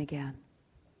and again.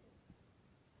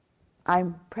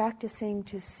 I'm practicing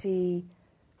to see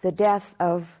the death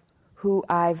of who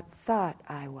I've thought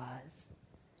I was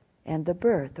and the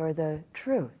birth or the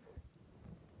truth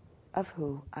of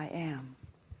who I am.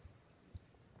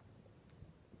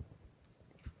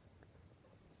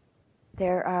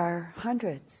 There are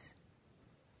hundreds,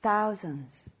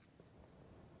 thousands,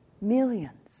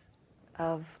 millions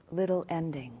of little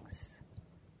endings,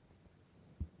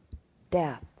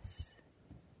 deaths,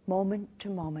 moment to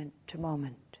moment to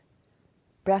moment,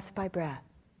 breath by breath,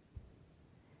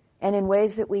 and in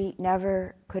ways that we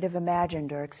never could have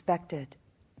imagined or expected.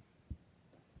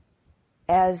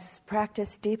 As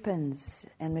practice deepens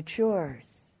and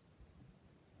matures,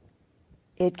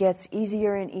 it gets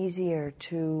easier and easier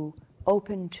to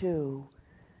open to,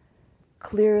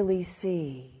 clearly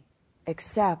see,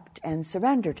 accept, and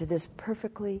surrender to this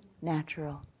perfectly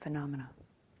natural phenomena.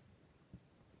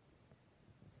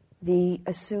 The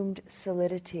assumed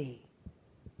solidity,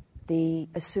 the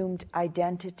assumed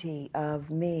identity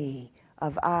of me,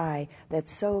 of I,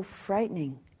 that's so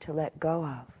frightening to let go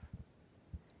of,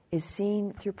 is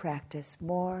seen through practice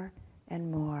more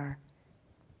and more,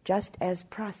 just as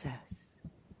process,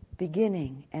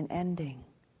 beginning and ending,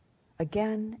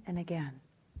 again and again,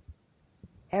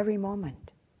 every moment,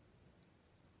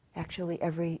 actually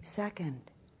every second,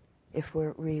 if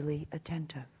we're really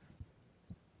attentive.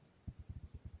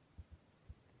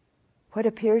 What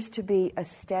appears to be a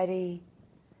steady,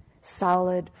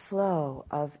 solid flow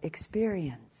of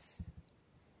experience,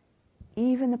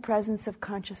 even the presence of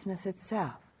consciousness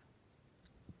itself,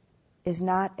 is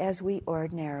not as we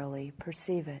ordinarily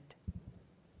perceive it.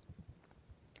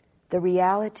 The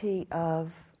reality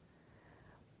of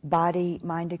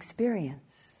body-mind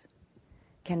experience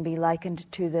can be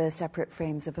likened to the separate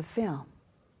frames of a film.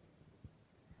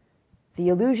 The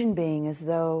illusion being as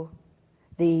though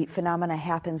the phenomena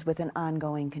happens with an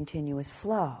ongoing, continuous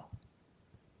flow,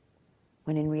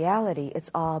 when in reality it's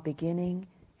all beginning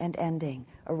and ending,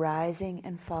 arising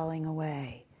and falling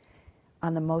away,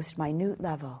 on the most minute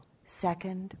level,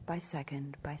 second by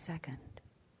second by second.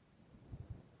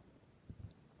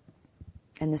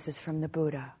 And this is from the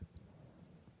Buddha.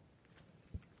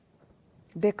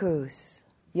 Bhikkhus,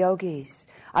 yogis,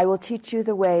 I will teach you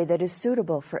the way that is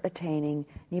suitable for attaining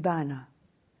Nibbana.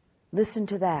 Listen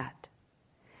to that.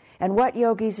 And what,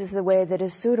 yogis, is the way that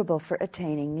is suitable for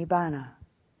attaining Nibbana?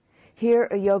 Here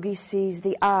a yogi sees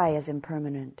the I as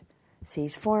impermanent,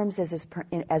 sees forms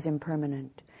as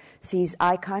impermanent, sees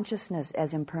eye consciousness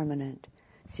as impermanent,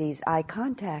 sees eye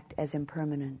contact as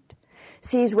impermanent,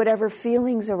 sees whatever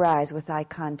feelings arise with eye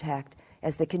contact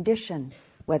as the condition,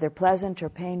 whether pleasant or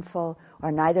painful,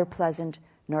 or neither pleasant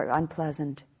nor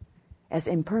unpleasant, as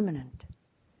impermanent.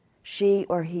 She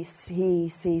or he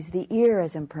sees the ear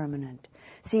as impermanent,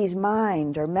 sees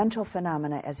mind or mental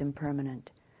phenomena as impermanent,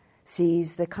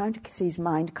 sees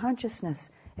mind consciousness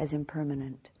as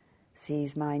impermanent,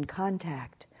 sees mind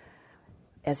contact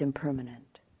as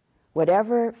impermanent.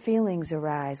 Whatever feelings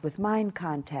arise with mind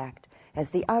contact as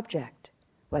the object,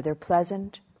 whether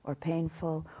pleasant or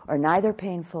painful, or neither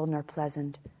painful nor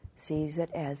pleasant, sees it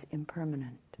as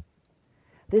impermanent.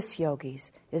 This,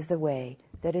 yogis, is the way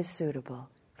that is suitable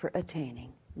for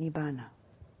attaining Nibbana.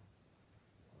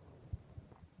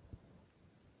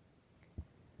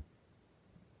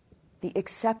 The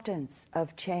acceptance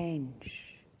of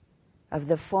change, of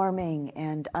the forming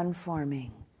and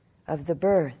unforming, of the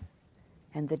birth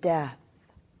and the death,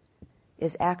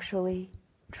 is actually,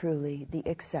 truly the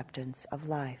acceptance of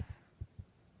life.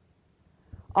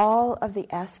 All of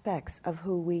the aspects of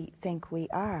who we think we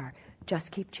are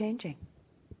just keep changing,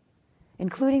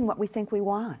 including what we think we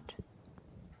want,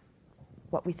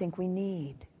 what we think we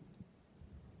need.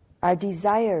 Our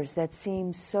desires that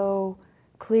seem so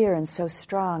clear and so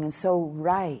strong and so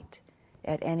right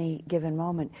at any given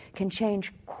moment can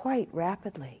change quite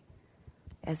rapidly,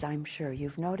 as I'm sure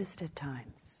you've noticed at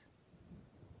times.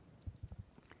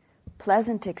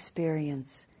 Pleasant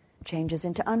experience changes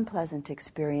into unpleasant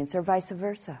experience, or vice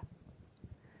versa.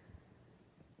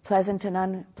 Pleasant and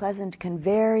unpleasant can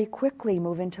very quickly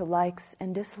move into likes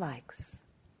and dislikes,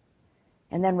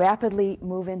 and then rapidly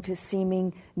move into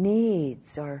seeming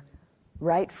needs or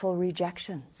rightful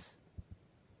rejections.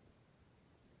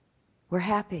 We're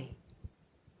happy.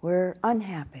 We're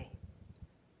unhappy.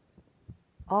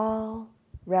 All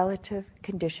relative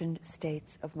conditioned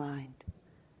states of mind,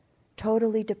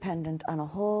 totally dependent on a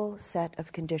whole set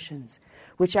of conditions,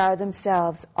 which are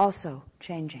themselves also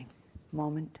changing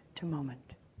moment to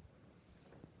moment.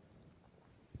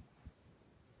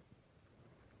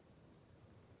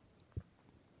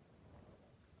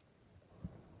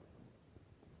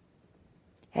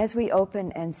 As we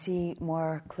open and see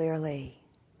more clearly,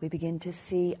 we begin to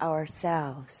see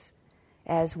ourselves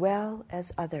as well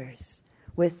as others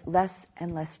with less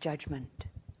and less judgment.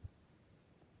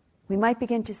 We might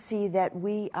begin to see that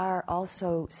we are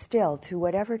also still, to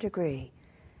whatever degree,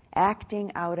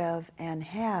 acting out of and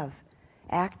have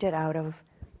acted out of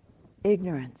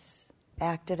ignorance,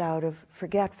 acted out of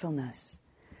forgetfulness.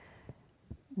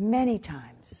 Many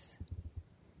times,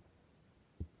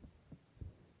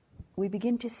 we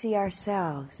begin to see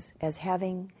ourselves as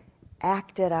having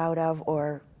acted out of,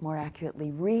 or more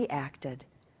accurately, reacted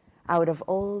out of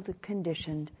old,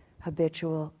 conditioned,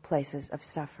 habitual places of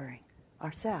suffering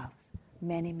ourselves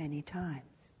many, many times.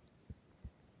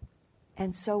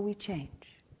 And so we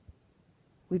change.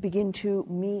 We begin to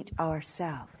meet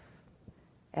ourselves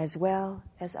as well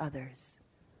as others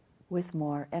with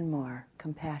more and more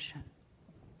compassion.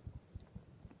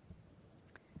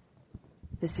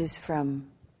 This is from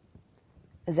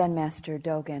Zen Master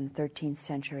Dogen, 13th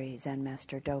century Zen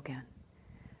Master Dogen.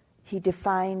 He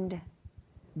defined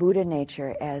Buddha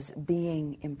nature as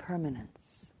being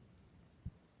impermanence.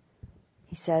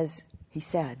 He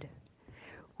said,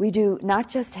 we do not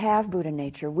just have Buddha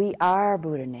nature, we are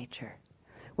Buddha nature.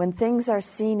 When things are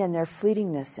seen in their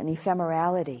fleetingness and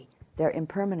ephemerality, their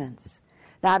impermanence,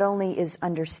 not only is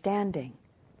understanding,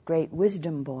 great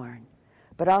wisdom born,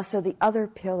 but also the other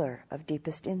pillar of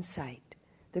deepest insight,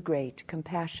 the great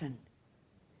compassion,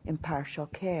 impartial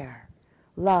care,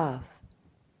 love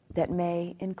that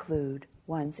may include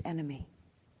one's enemy.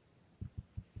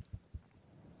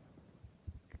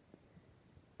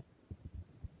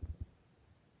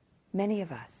 Many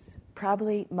of us,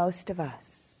 probably most of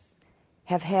us,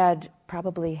 have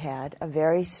probably had a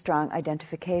very strong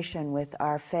identification with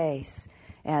our face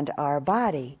and our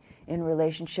body in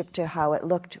relationship to how it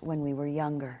looked when we were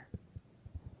younger.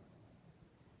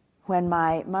 When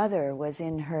my mother was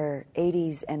in her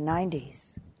 80s and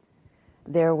 90s,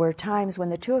 there were times when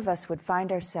the two of us would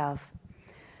find ourselves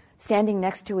standing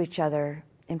next to each other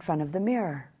in front of the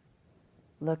mirror,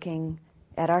 looking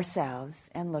at ourselves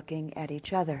and looking at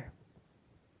each other.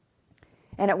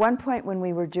 And at one point when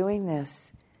we were doing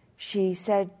this, she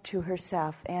said to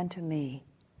herself and to me,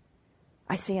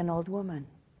 I see an old woman.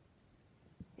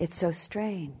 It's so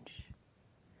strange.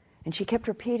 And she kept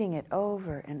repeating it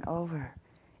over and over.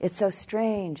 It's so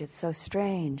strange, it's so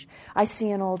strange. I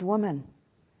see an old woman.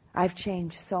 I've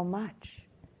changed so much.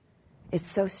 It's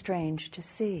so strange to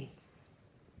see.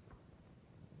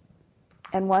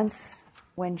 And once,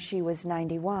 when she was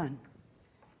 91,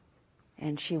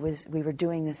 and we were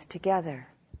doing this together,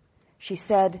 she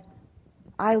said,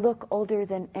 I look older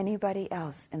than anybody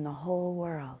else in the whole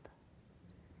world.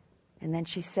 And then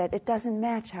she said, it doesn't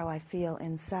match how I feel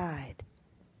inside.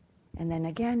 And then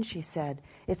again she said,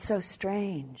 it's so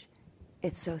strange.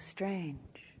 It's so strange.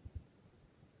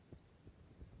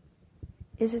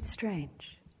 Is it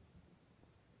strange?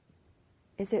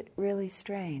 Is it really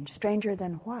strange? Stranger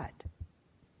than what?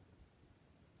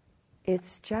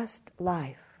 It's just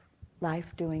life.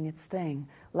 Life doing its thing.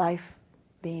 Life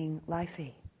being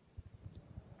lifey.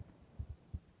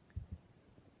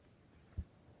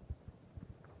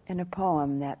 In a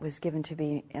poem that was given to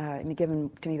me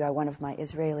by one of my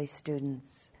Israeli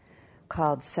students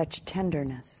called Such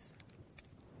Tenderness.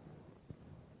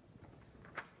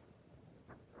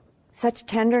 Such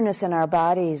tenderness in our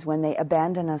bodies when they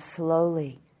abandon us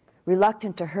slowly,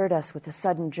 reluctant to hurt us with a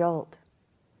sudden jolt.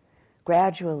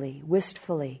 Gradually,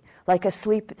 wistfully, like a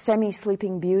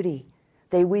semi-sleeping beauty,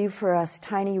 they weave for us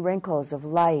tiny wrinkles of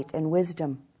light and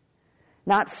wisdom,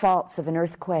 not faults of an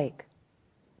earthquake.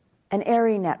 An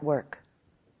airy network,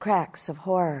 cracks of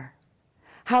horror.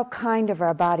 How kind of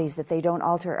our bodies that they don't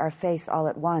alter our face all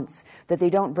at once, that they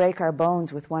don't break our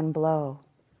bones with one blow.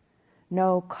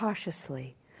 No,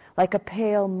 cautiously, like a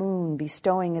pale moon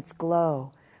bestowing its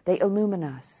glow, they illumine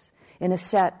us in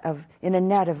a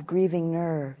net of grieving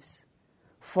nerves.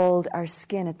 Fold our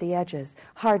skin at the edges,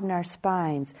 harden our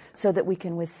spines so that we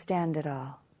can withstand it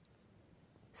all.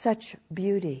 Such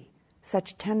beauty,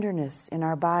 such tenderness in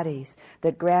our bodies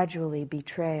that gradually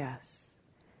betray us.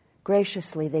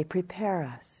 Graciously they prepare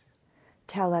us,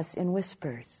 tell us in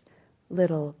whispers,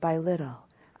 little by little,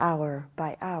 hour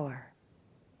by hour,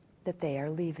 that they are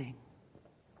leaving.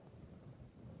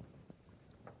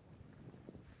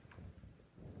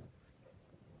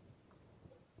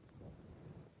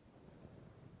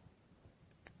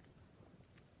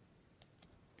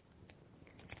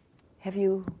 Have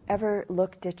you ever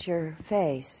looked at your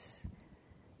face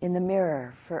in the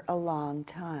mirror for a long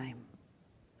time?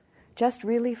 Just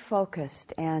really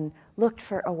focused and looked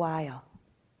for a while.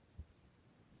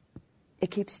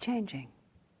 It keeps changing.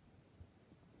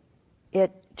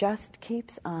 It just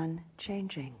keeps on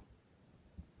changing.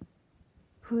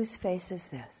 Whose face is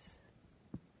this?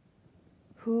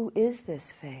 Who is this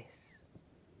face?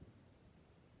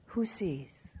 Who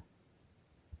sees?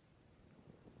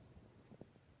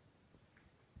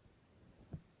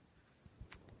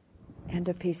 And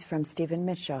a piece from Stephen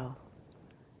Mitchell,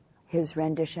 his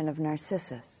rendition of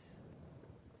Narcissus.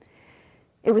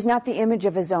 It was not the image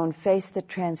of his own face that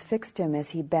transfixed him as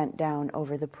he bent down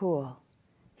over the pool.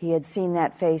 He had seen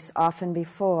that face often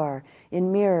before,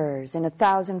 in mirrors, in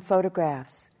 1,000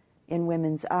 photographs, in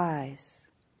women's eyes.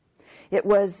 It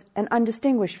was an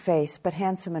undistinguished face, but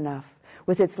handsome enough,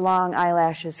 with its long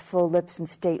eyelashes, full lips, and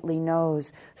stately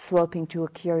nose sloping to a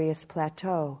curious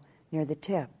plateau near the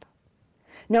tip.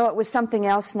 No, it was something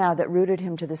else now that rooted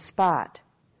him to the spot.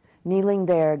 Kneeling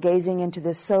there, gazing into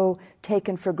this so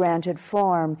taken-for-granted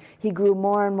form, he grew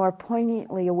more and more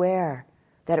poignantly aware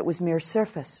that it was mere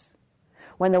surface.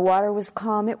 When the water was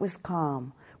calm, it was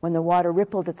calm. When the water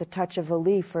rippled at the touch of a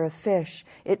leaf or a fish,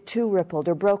 it too rippled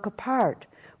or broke apart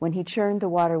when he churned the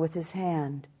water with his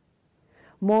hand.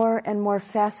 More and more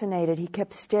fascinated, he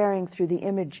kept staring through the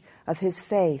image of his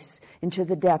face into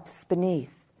the depths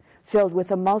beneath, filled with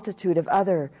a multitude of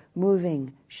other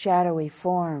moving, shadowy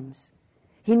forms.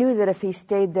 He knew that if he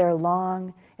stayed there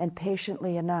long and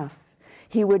patiently enough,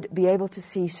 he would be able to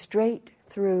see straight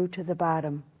through to the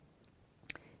bottom.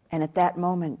 And at that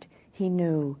moment, he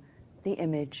knew the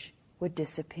image would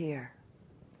disappear.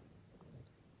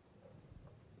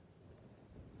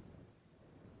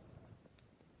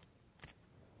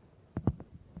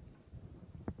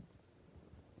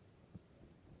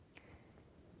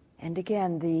 And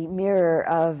again, the mirror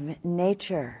of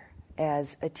nature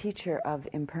as a teacher of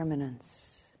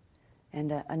impermanence,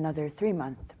 and another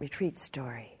 3-month retreat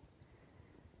story.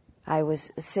 I was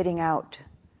sitting out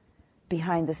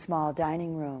behind the small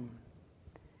dining room,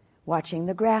 watching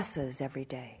the grasses every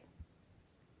day.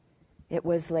 It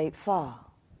was late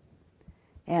fall,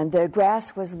 and the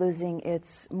grass was losing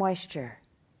its moisture,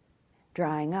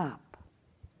 drying up,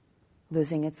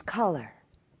 losing its color,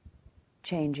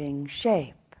 changing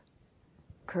shape,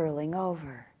 curling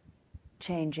over,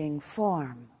 changing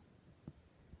form.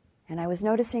 And I was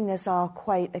noticing this all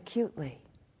quite acutely.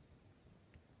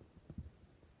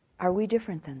 Are we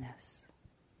different than this?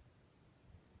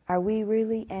 Are we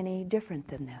really any different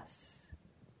than this?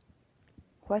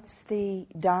 What's the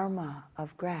dharma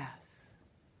of grass?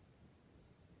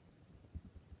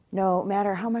 No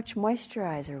matter how much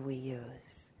moisturizer we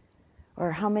use,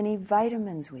 or how many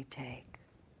vitamins we take,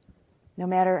 no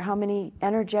matter how many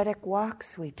energetic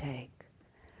walks we take,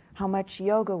 how much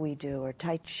yoga we do, or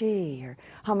tai chi, or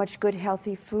how much good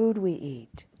healthy food we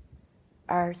eat,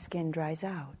 our skin dries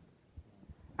out.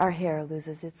 Our hair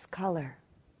loses its color.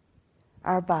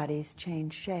 Our bodies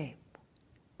change shape.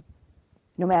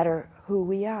 No matter who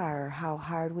we are or how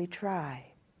hard we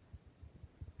try,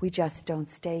 we just don't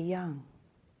stay young.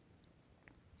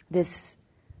 This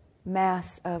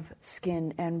mass of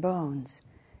skin and bones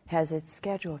has its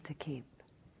schedule to keep,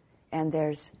 and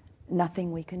there's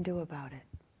nothing we can do about it.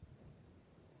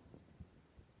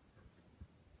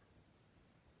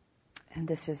 And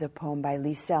this is a poem by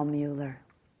Liesel Mueller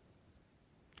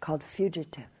called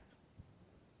Fugitive.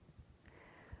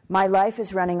 My life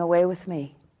is running away with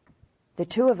me. The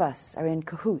two of us are in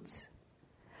cahoots.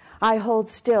 I hold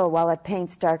still while it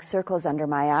paints dark circles under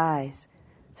my eyes,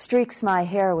 streaks my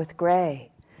hair with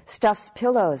gray, stuffs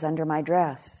pillows under my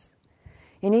dress.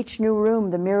 In each new room,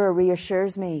 the mirror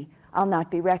reassures me I'll not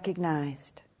be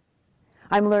recognized.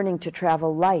 I'm learning to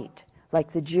travel light,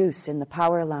 like the juice in the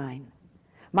power line.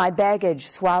 My baggage,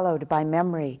 swallowed by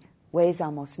memory, weighs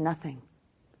almost nothing.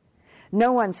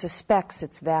 No one suspects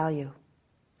its value.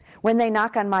 When they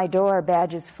knock on my door,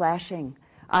 badges flashing,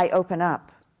 I open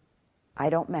up. I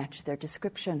don't match their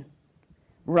description.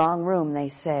 Wrong room, they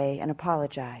say, and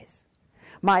apologize.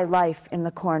 My life in the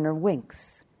corner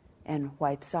winks and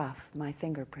wipes off my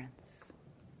fingerprints.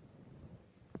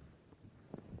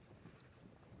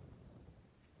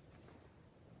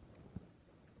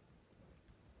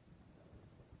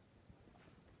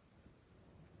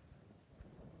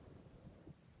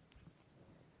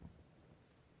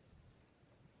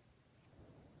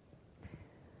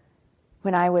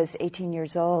 When I was 18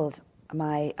 years old,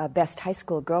 my best high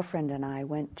school girlfriend and I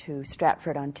went to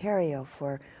Stratford, Ontario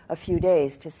for a few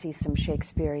days to see some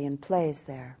Shakespearean plays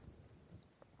there.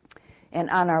 And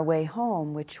on our way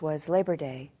home, which was Labor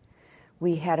Day,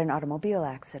 we had an automobile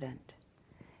accident,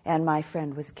 and my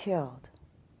friend was killed.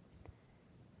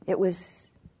 It was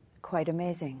quite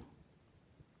amazing.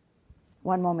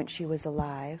 One moment she was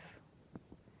alive,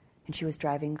 and she was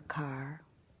driving a car,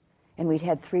 and we'd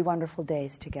had 3 wonderful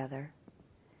days together.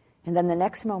 And then the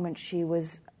next moment she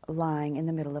was lying in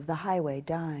the middle of the highway,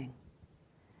 dying.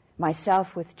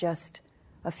 Myself with just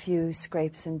a few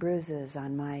scrapes and bruises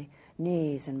on my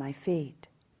knees and my feet.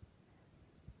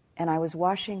 And I was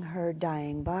washing her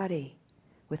dying body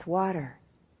with water.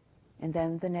 And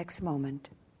then the next moment,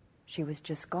 she was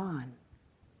just gone.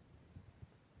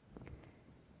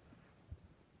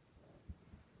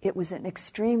 It was an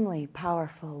extremely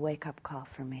powerful wake-up call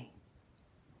for me.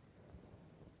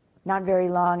 Not very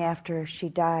long after she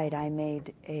died, I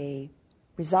made a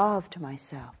resolve to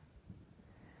myself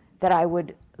that I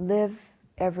would live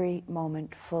every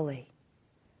moment fully.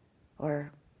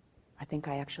 Or I think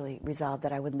I actually resolved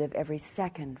that I would live every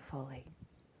second fully.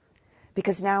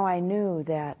 Because now I knew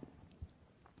that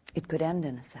it could end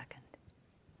in a second.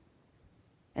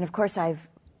 And of course I've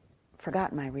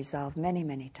forgotten my resolve many,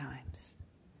 many times.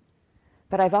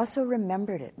 But I've also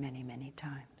remembered it many, many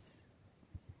times.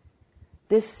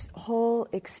 This whole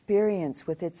experience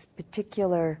with its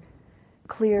particular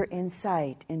clear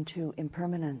insight into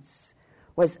impermanence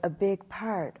was a big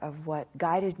part of what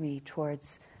guided me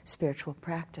towards spiritual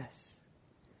practice.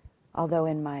 Although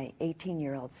in my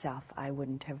 18-year-old self, I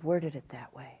wouldn't have worded it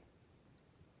that way.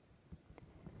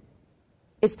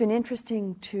 It's been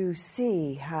interesting to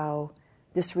see how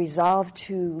this resolve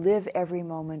to live every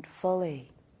moment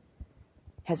fully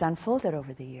has unfolded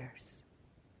over the years.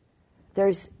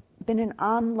 There's been an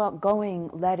ongoing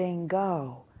letting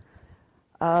go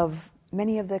of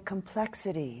many of the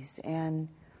complexities and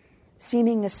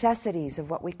seeming necessities of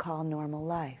what we call normal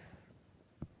life.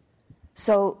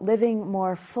 So living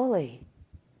more fully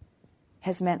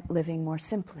has meant living more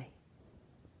simply,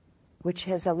 which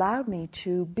has allowed me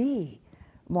to be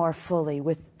more fully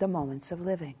with the moments of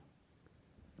living,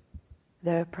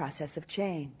 the process of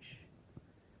change,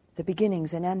 the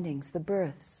beginnings and endings, the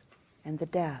births and the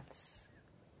deaths.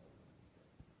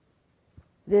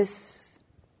 This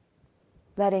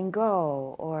letting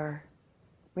go or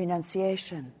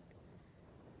renunciation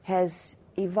has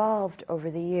evolved over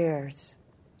the years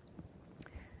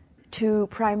to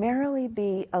primarily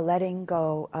be a letting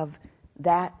go of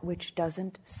that which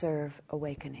doesn't serve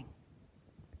awakening.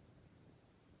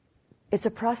 It's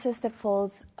a process that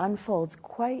unfolds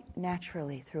quite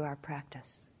naturally through our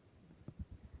practice.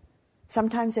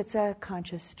 Sometimes it's a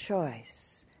conscious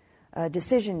choice, a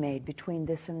decision made between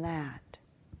this and that.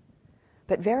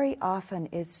 But very often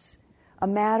it's a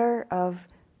matter of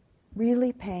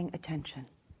really paying attention,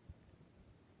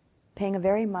 paying a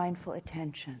very mindful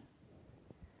attention,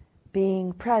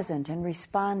 being present and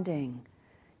responding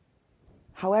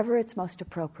however it's most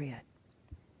appropriate,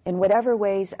 in whatever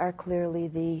ways are clearly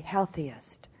the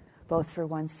healthiest, both for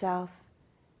oneself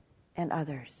and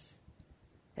others,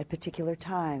 at particular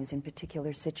times, in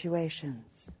particular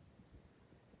situations,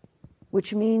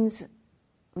 which means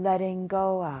letting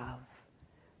go of,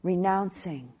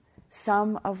 renouncing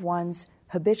some of one's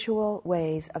habitual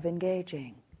ways of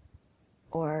engaging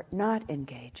or not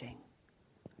engaging,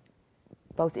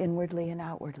 both inwardly and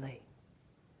outwardly,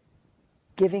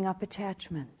 giving up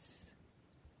attachments,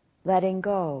 letting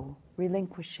go,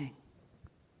 relinquishing,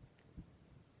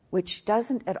 which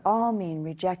doesn't at all mean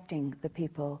rejecting the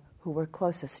people who we're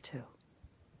closest to,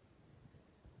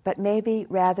 but maybe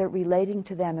rather relating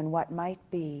to them in what might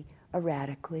be a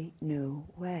radically new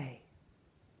way.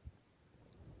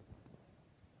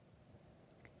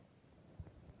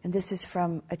 And this is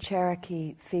from a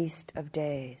Cherokee feast of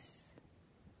days.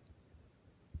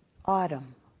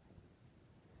 Autumn.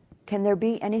 Can there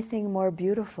be anything more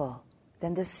beautiful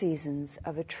than the seasons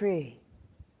of a tree?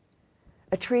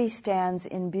 A tree stands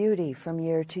in beauty from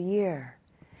year to year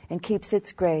and keeps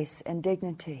its grace and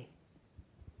dignity.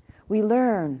 We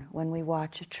learn when we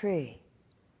watch a tree.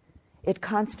 It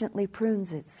constantly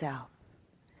prunes itself,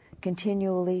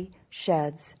 continually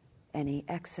sheds any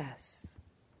excess.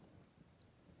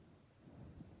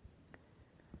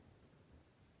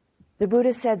 The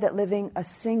Buddha said that living a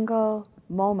single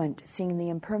moment, seeing the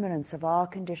impermanence of all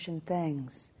conditioned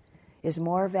things, is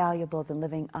more valuable than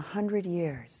living 100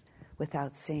 years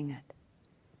without seeing it.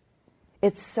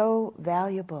 It's so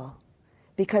valuable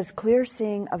because clear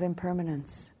seeing of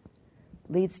impermanence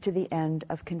leads to the end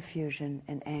of confusion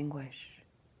and anguish.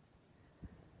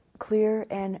 Clear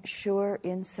and sure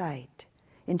insight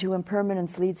into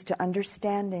impermanence leads to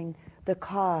understanding the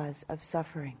cause of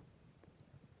suffering.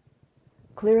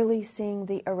 Clearly seeing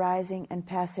the arising and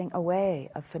passing away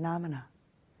of phenomena,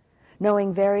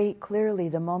 Knowing very clearly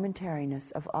the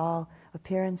momentariness of all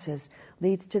appearances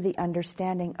leads to the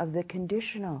understanding of the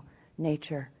conditional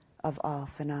nature of all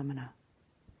phenomena,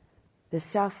 the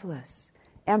selfless,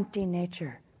 empty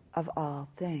nature of all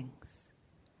things,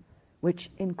 which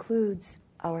includes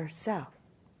ourself.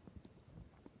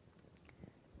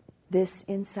 This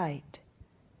insight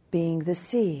being the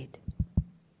seed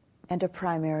and a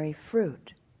primary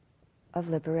fruit of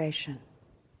liberation.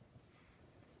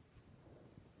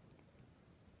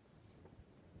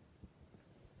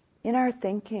 In our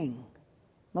thinking,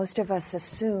 most of us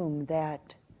assume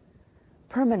that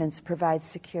permanence provides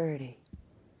security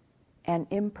and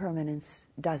impermanence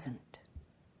doesn't.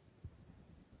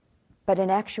 But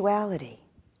in actuality,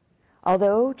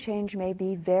 although change may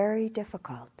be very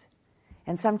difficult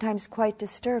and sometimes quite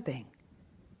disturbing,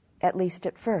 at least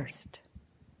at first,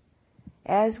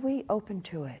 as we open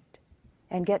to it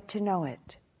and get to know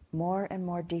it more and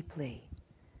more deeply,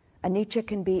 anicca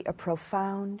can be a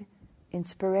profound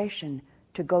inspiration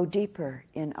to go deeper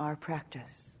in our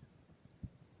practice.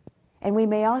 And we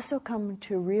may also come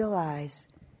to realize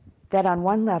that on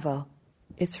one level,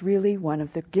 it's really one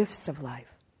of the gifts of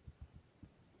life.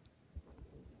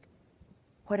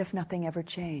 What if nothing ever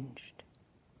changed?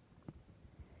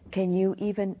 Can you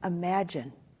even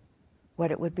imagine what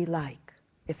it would be like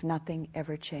if nothing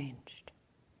ever changed?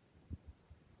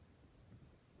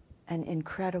 An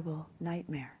incredible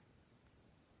nightmare.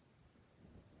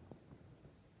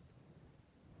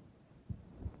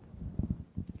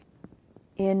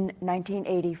 In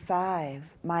 1985,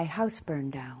 my house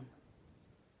burned down.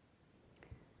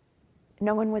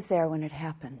 No one was there when it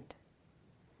happened.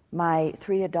 My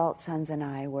 3 adult sons and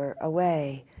I were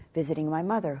away visiting my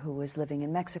mother, who was living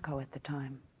in Mexico at the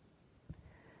time.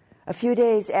 A few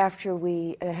days after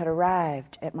we had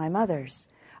arrived at my mother's,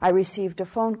 I received a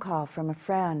phone call from a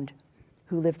friend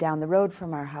who lived down the road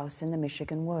from our house in the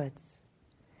Michigan woods.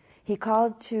 He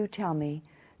called to tell me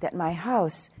that my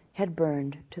house had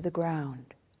burned to the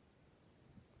ground.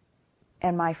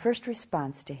 And my first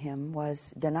response to him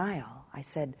was denial. I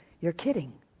said, "You're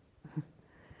kidding."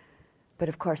 But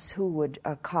of course, who would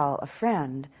call a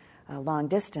friend long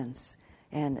distance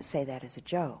and say that as a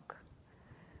joke?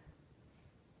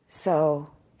 So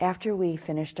after we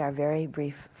finished our very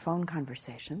brief phone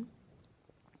conversation,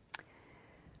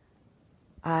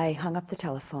 I hung up the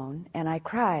telephone and I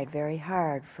cried very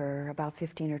hard for about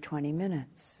 15 or 20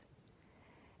 minutes.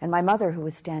 And my mother, who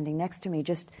was standing next to me,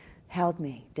 just held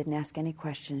me, didn't ask any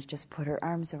questions, just put her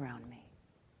arms around me.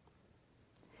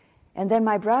 And then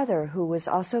my brother, who was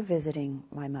also visiting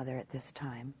my mother at this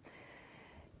time,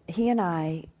 he and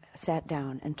I sat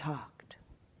down and talked.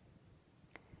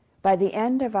 By the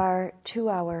end of our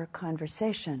 2-hour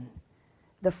conversation,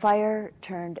 the fire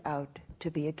turned out to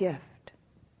be a gift.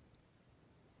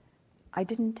 I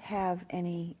didn't have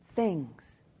any things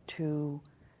to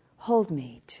hold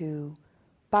me, to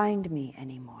bind me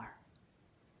anymore.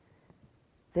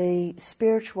 The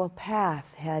spiritual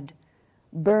path had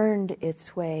burned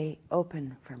its way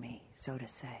open for me, so to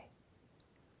say.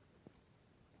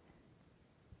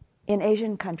 In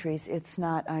Asian countries, it's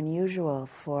not unusual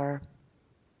for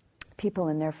people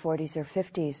in their 40s or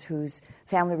 50s whose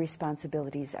family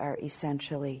responsibilities are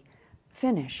essentially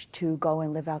finished to go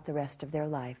and live out the rest of their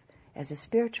life as a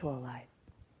spiritual life.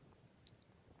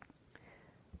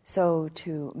 So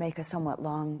to make a somewhat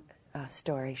long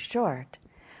story short,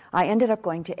 I ended up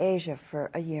going to Asia for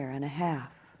 1.5 years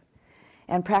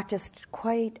and practiced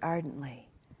quite ardently,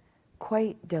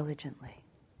 quite diligently.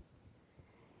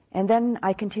 And then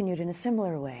I continued in a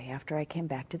similar way after I came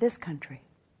back to this country.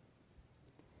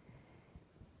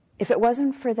 If it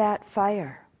wasn't for that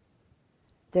fire,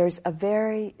 there's a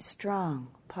very strong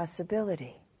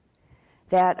possibility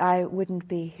that I wouldn't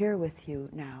be here with you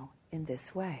now in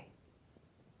this way.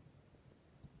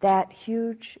 That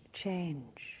huge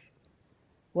change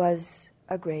was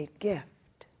a great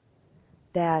gift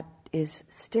that is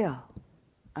still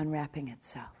unwrapping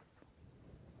itself.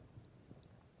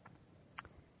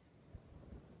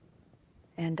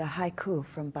 And a haiku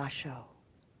from Basho.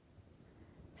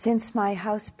 Since my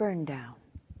house burned down,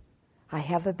 I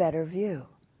have a better view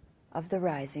of the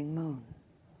rising moon.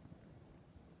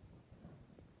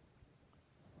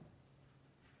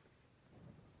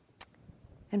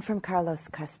 And from Carlos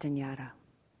Castañeda.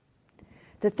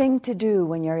 The thing to do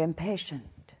when you're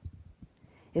impatient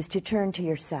is to turn to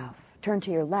yourself, turn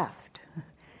to your left,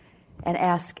 and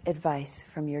ask advice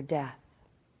from your death.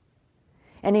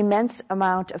 An immense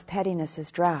amount of pettiness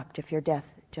is dropped if your death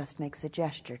just makes a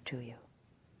gesture to you,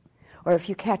 or if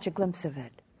you catch a glimpse of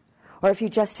it, or if you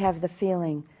just have the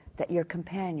feeling that your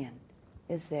companion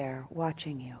is there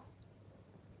watching you.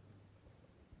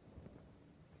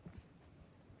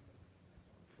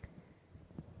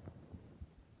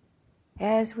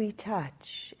 As we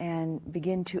touch and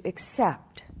begin to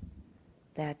accept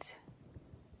that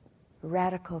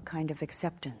radical kind of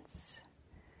acceptance,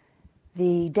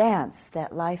 the dance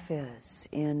that life is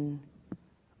in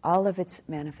all of its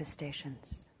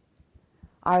manifestations,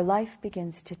 our life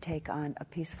begins to take on a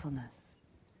peacefulness,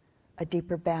 a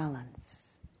deeper balance,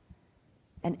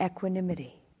 an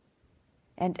equanimity,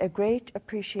 and a great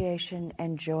appreciation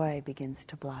and joy begins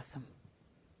to blossom.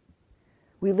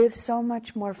 We live so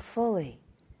much more fully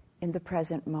in the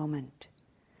present moment,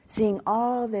 seeing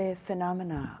all the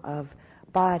phenomena of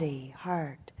body,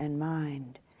 heart, and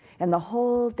mind, and the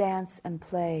whole dance and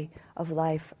play of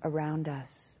life around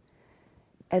us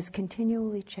as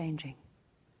continually changing,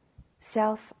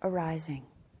 self-arising,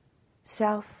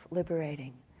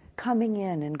 self-liberating, coming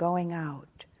in and going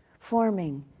out,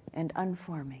 forming and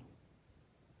unforming.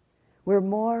 We're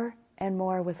more and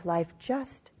more with life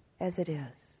just as it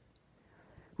is,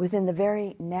 within the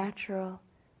very natural,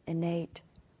 innate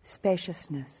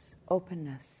spaciousness,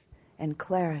 openness, and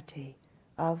clarity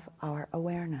of our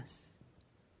awareness.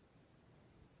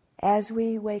 As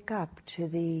we wake up to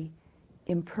the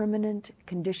impermanent,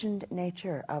 conditioned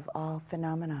nature of all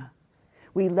phenomena,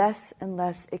 we less and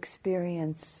less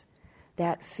experience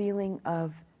that feeling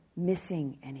of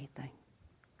missing anything.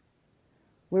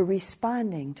 We're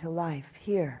responding to life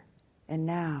here and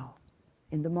now,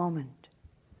 in the moment,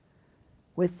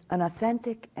 with an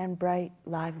authentic and bright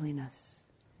liveliness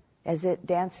as it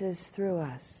dances through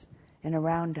us and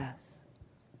around us.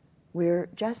 We're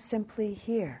just simply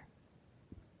here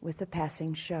with the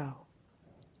passing show.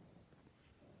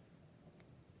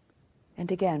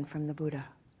 And again from the Buddha.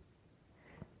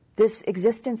 This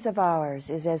existence of ours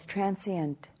is as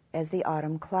transient as the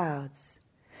autumn clouds.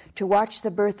 To watch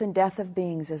the birth and death of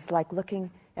beings is like looking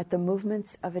at the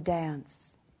movements of a dance.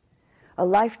 A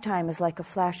lifetime is like a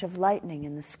flash of lightning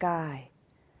in the sky,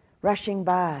 rushing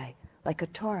by like a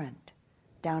torrent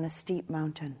down a steep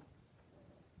mountain.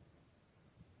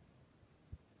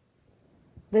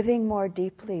 Living more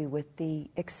deeply with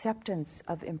the acceptance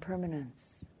of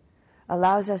impermanence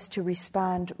allows us to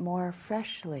respond more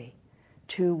freshly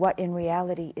to what in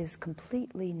reality is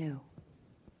completely new.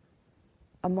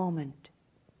 A moment,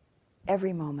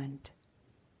 every moment,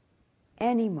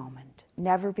 any moment,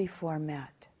 never before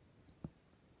met,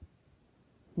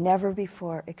 never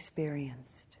before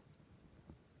experienced.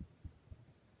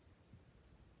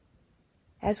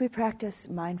 As we practice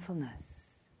mindfulness,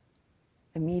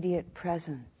 immediate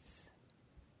presence,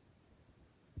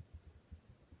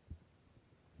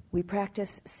 we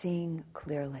practice seeing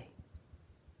clearly.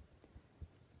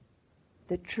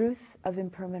 The truth of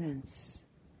impermanence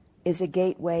is a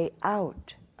gateway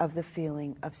out of the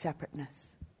feeling of separateness.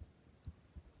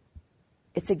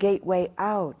 It's a gateway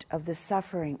out of the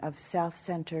suffering of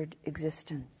self-centered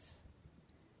existence.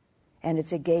 And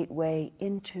it's a gateway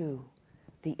into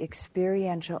the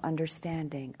experiential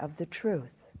understanding of the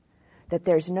truth that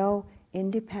there's no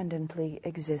independently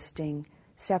existing,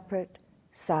 separate,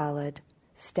 solid,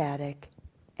 static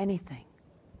anything.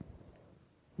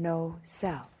 No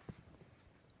self.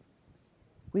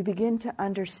 We begin to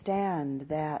understand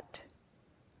that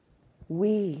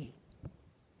we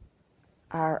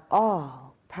are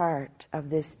all part of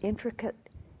this intricate,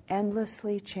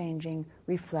 endlessly changing,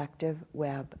 reflective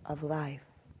web of life.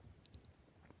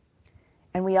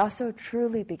 And we also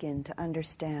truly begin to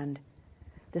understand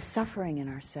the suffering in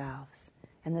ourselves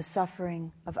and the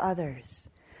suffering of others,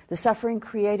 the suffering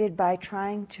created by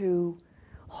trying to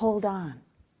hold on,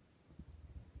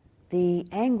 the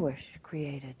anguish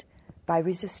created by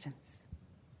resistance.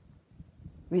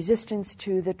 Resistance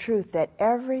to the truth that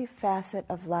every facet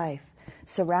of life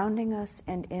surrounding us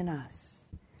and in us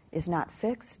is not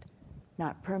fixed,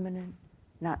 not permanent,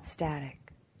 not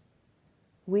static.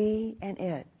 We and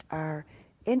it are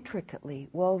intricately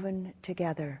woven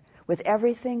together, with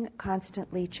everything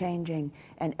constantly changing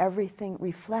and everything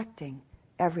reflecting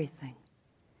everything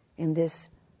in this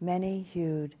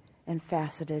many-hued and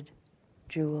faceted,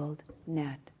 jeweled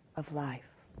net of life.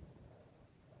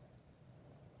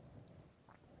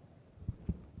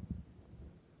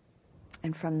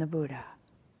 And from the Buddha,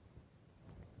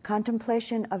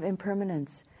 contemplation of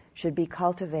impermanence should be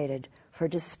cultivated for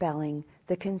dispelling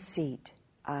the conceit,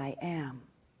 I am.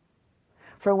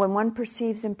 For when one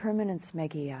perceives impermanence,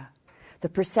 Meghiya, the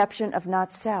perception of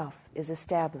not-self is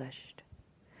established.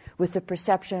 With the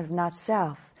perception of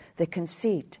not-self, the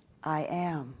conceit, I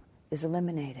am, is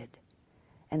eliminated.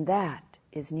 And that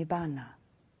is Nibbana,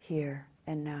 here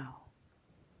and now.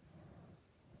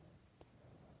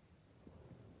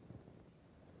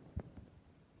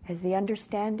 As the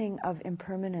understanding of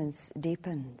impermanence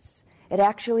deepens, it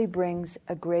actually brings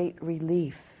a great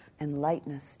relief and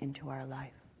lightness into our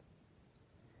life.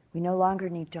 We no longer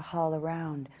need to haul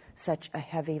around such a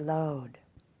heavy load.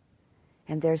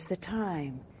 And there's the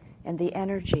time and the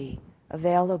energy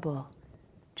available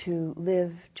to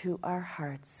live to our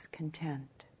heart's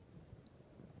content.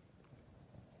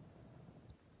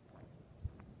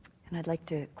 And I'd like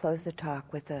to close the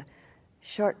talk with a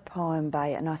short poem by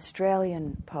an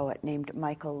Australian poet named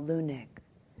Michael Leunig.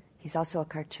 He's also a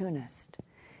cartoonist.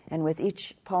 And with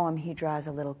each poem, he draws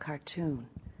a little cartoon.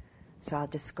 So I'll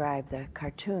describe the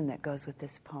cartoon that goes with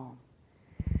this poem.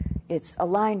 It's a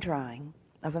line drawing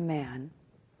of a man,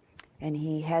 and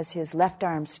he has his left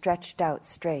arm stretched out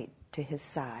straight to his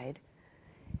side,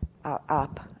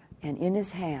 up, and in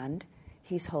his hand,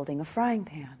 he's holding a frying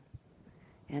pan.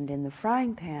 And in the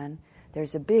frying pan,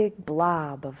 there's a big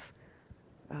blob of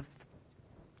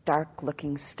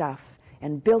dark-looking stuff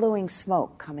and billowing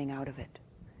smoke coming out of it.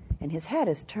 And his head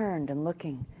is turned and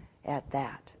looking at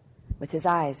that, with his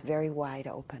eyes very wide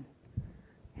open.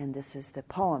 And this is the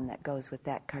poem that goes with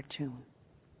that cartoon.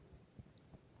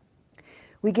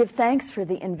 We give thanks for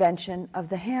the invention of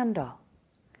the handle.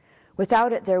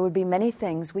 Without it, there would be many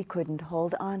things we couldn't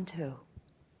hold on to.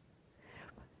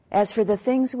 As for the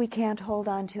things we can't hold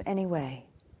on to anyway,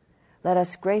 let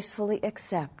us gracefully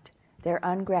accept their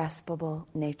ungraspable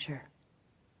nature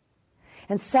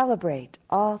and celebrate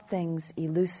all things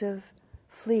elusive,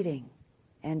 fleeting,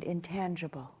 and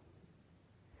intangible.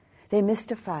 They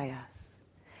mystify us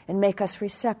and make us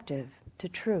receptive to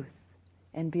truth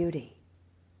and beauty.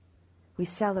 We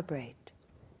celebrate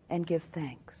and give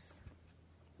thanks.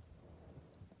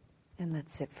 And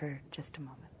let's sit for just a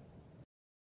moment.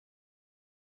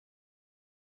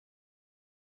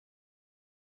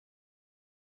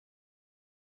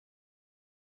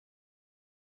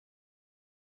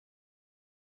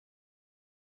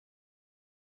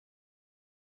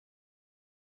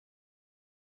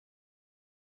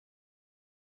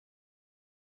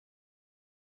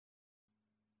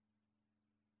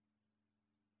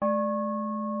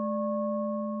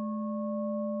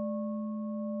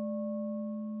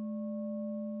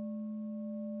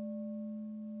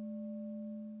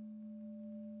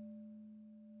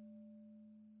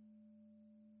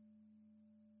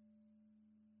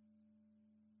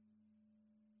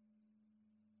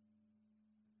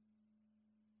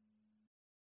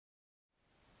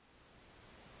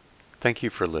 Thank you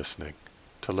for listening.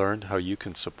 To learn how you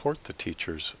can support the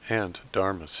teachers and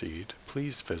Dharma Seed,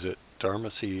 please visit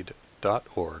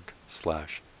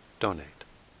dharmaseed.org/donate.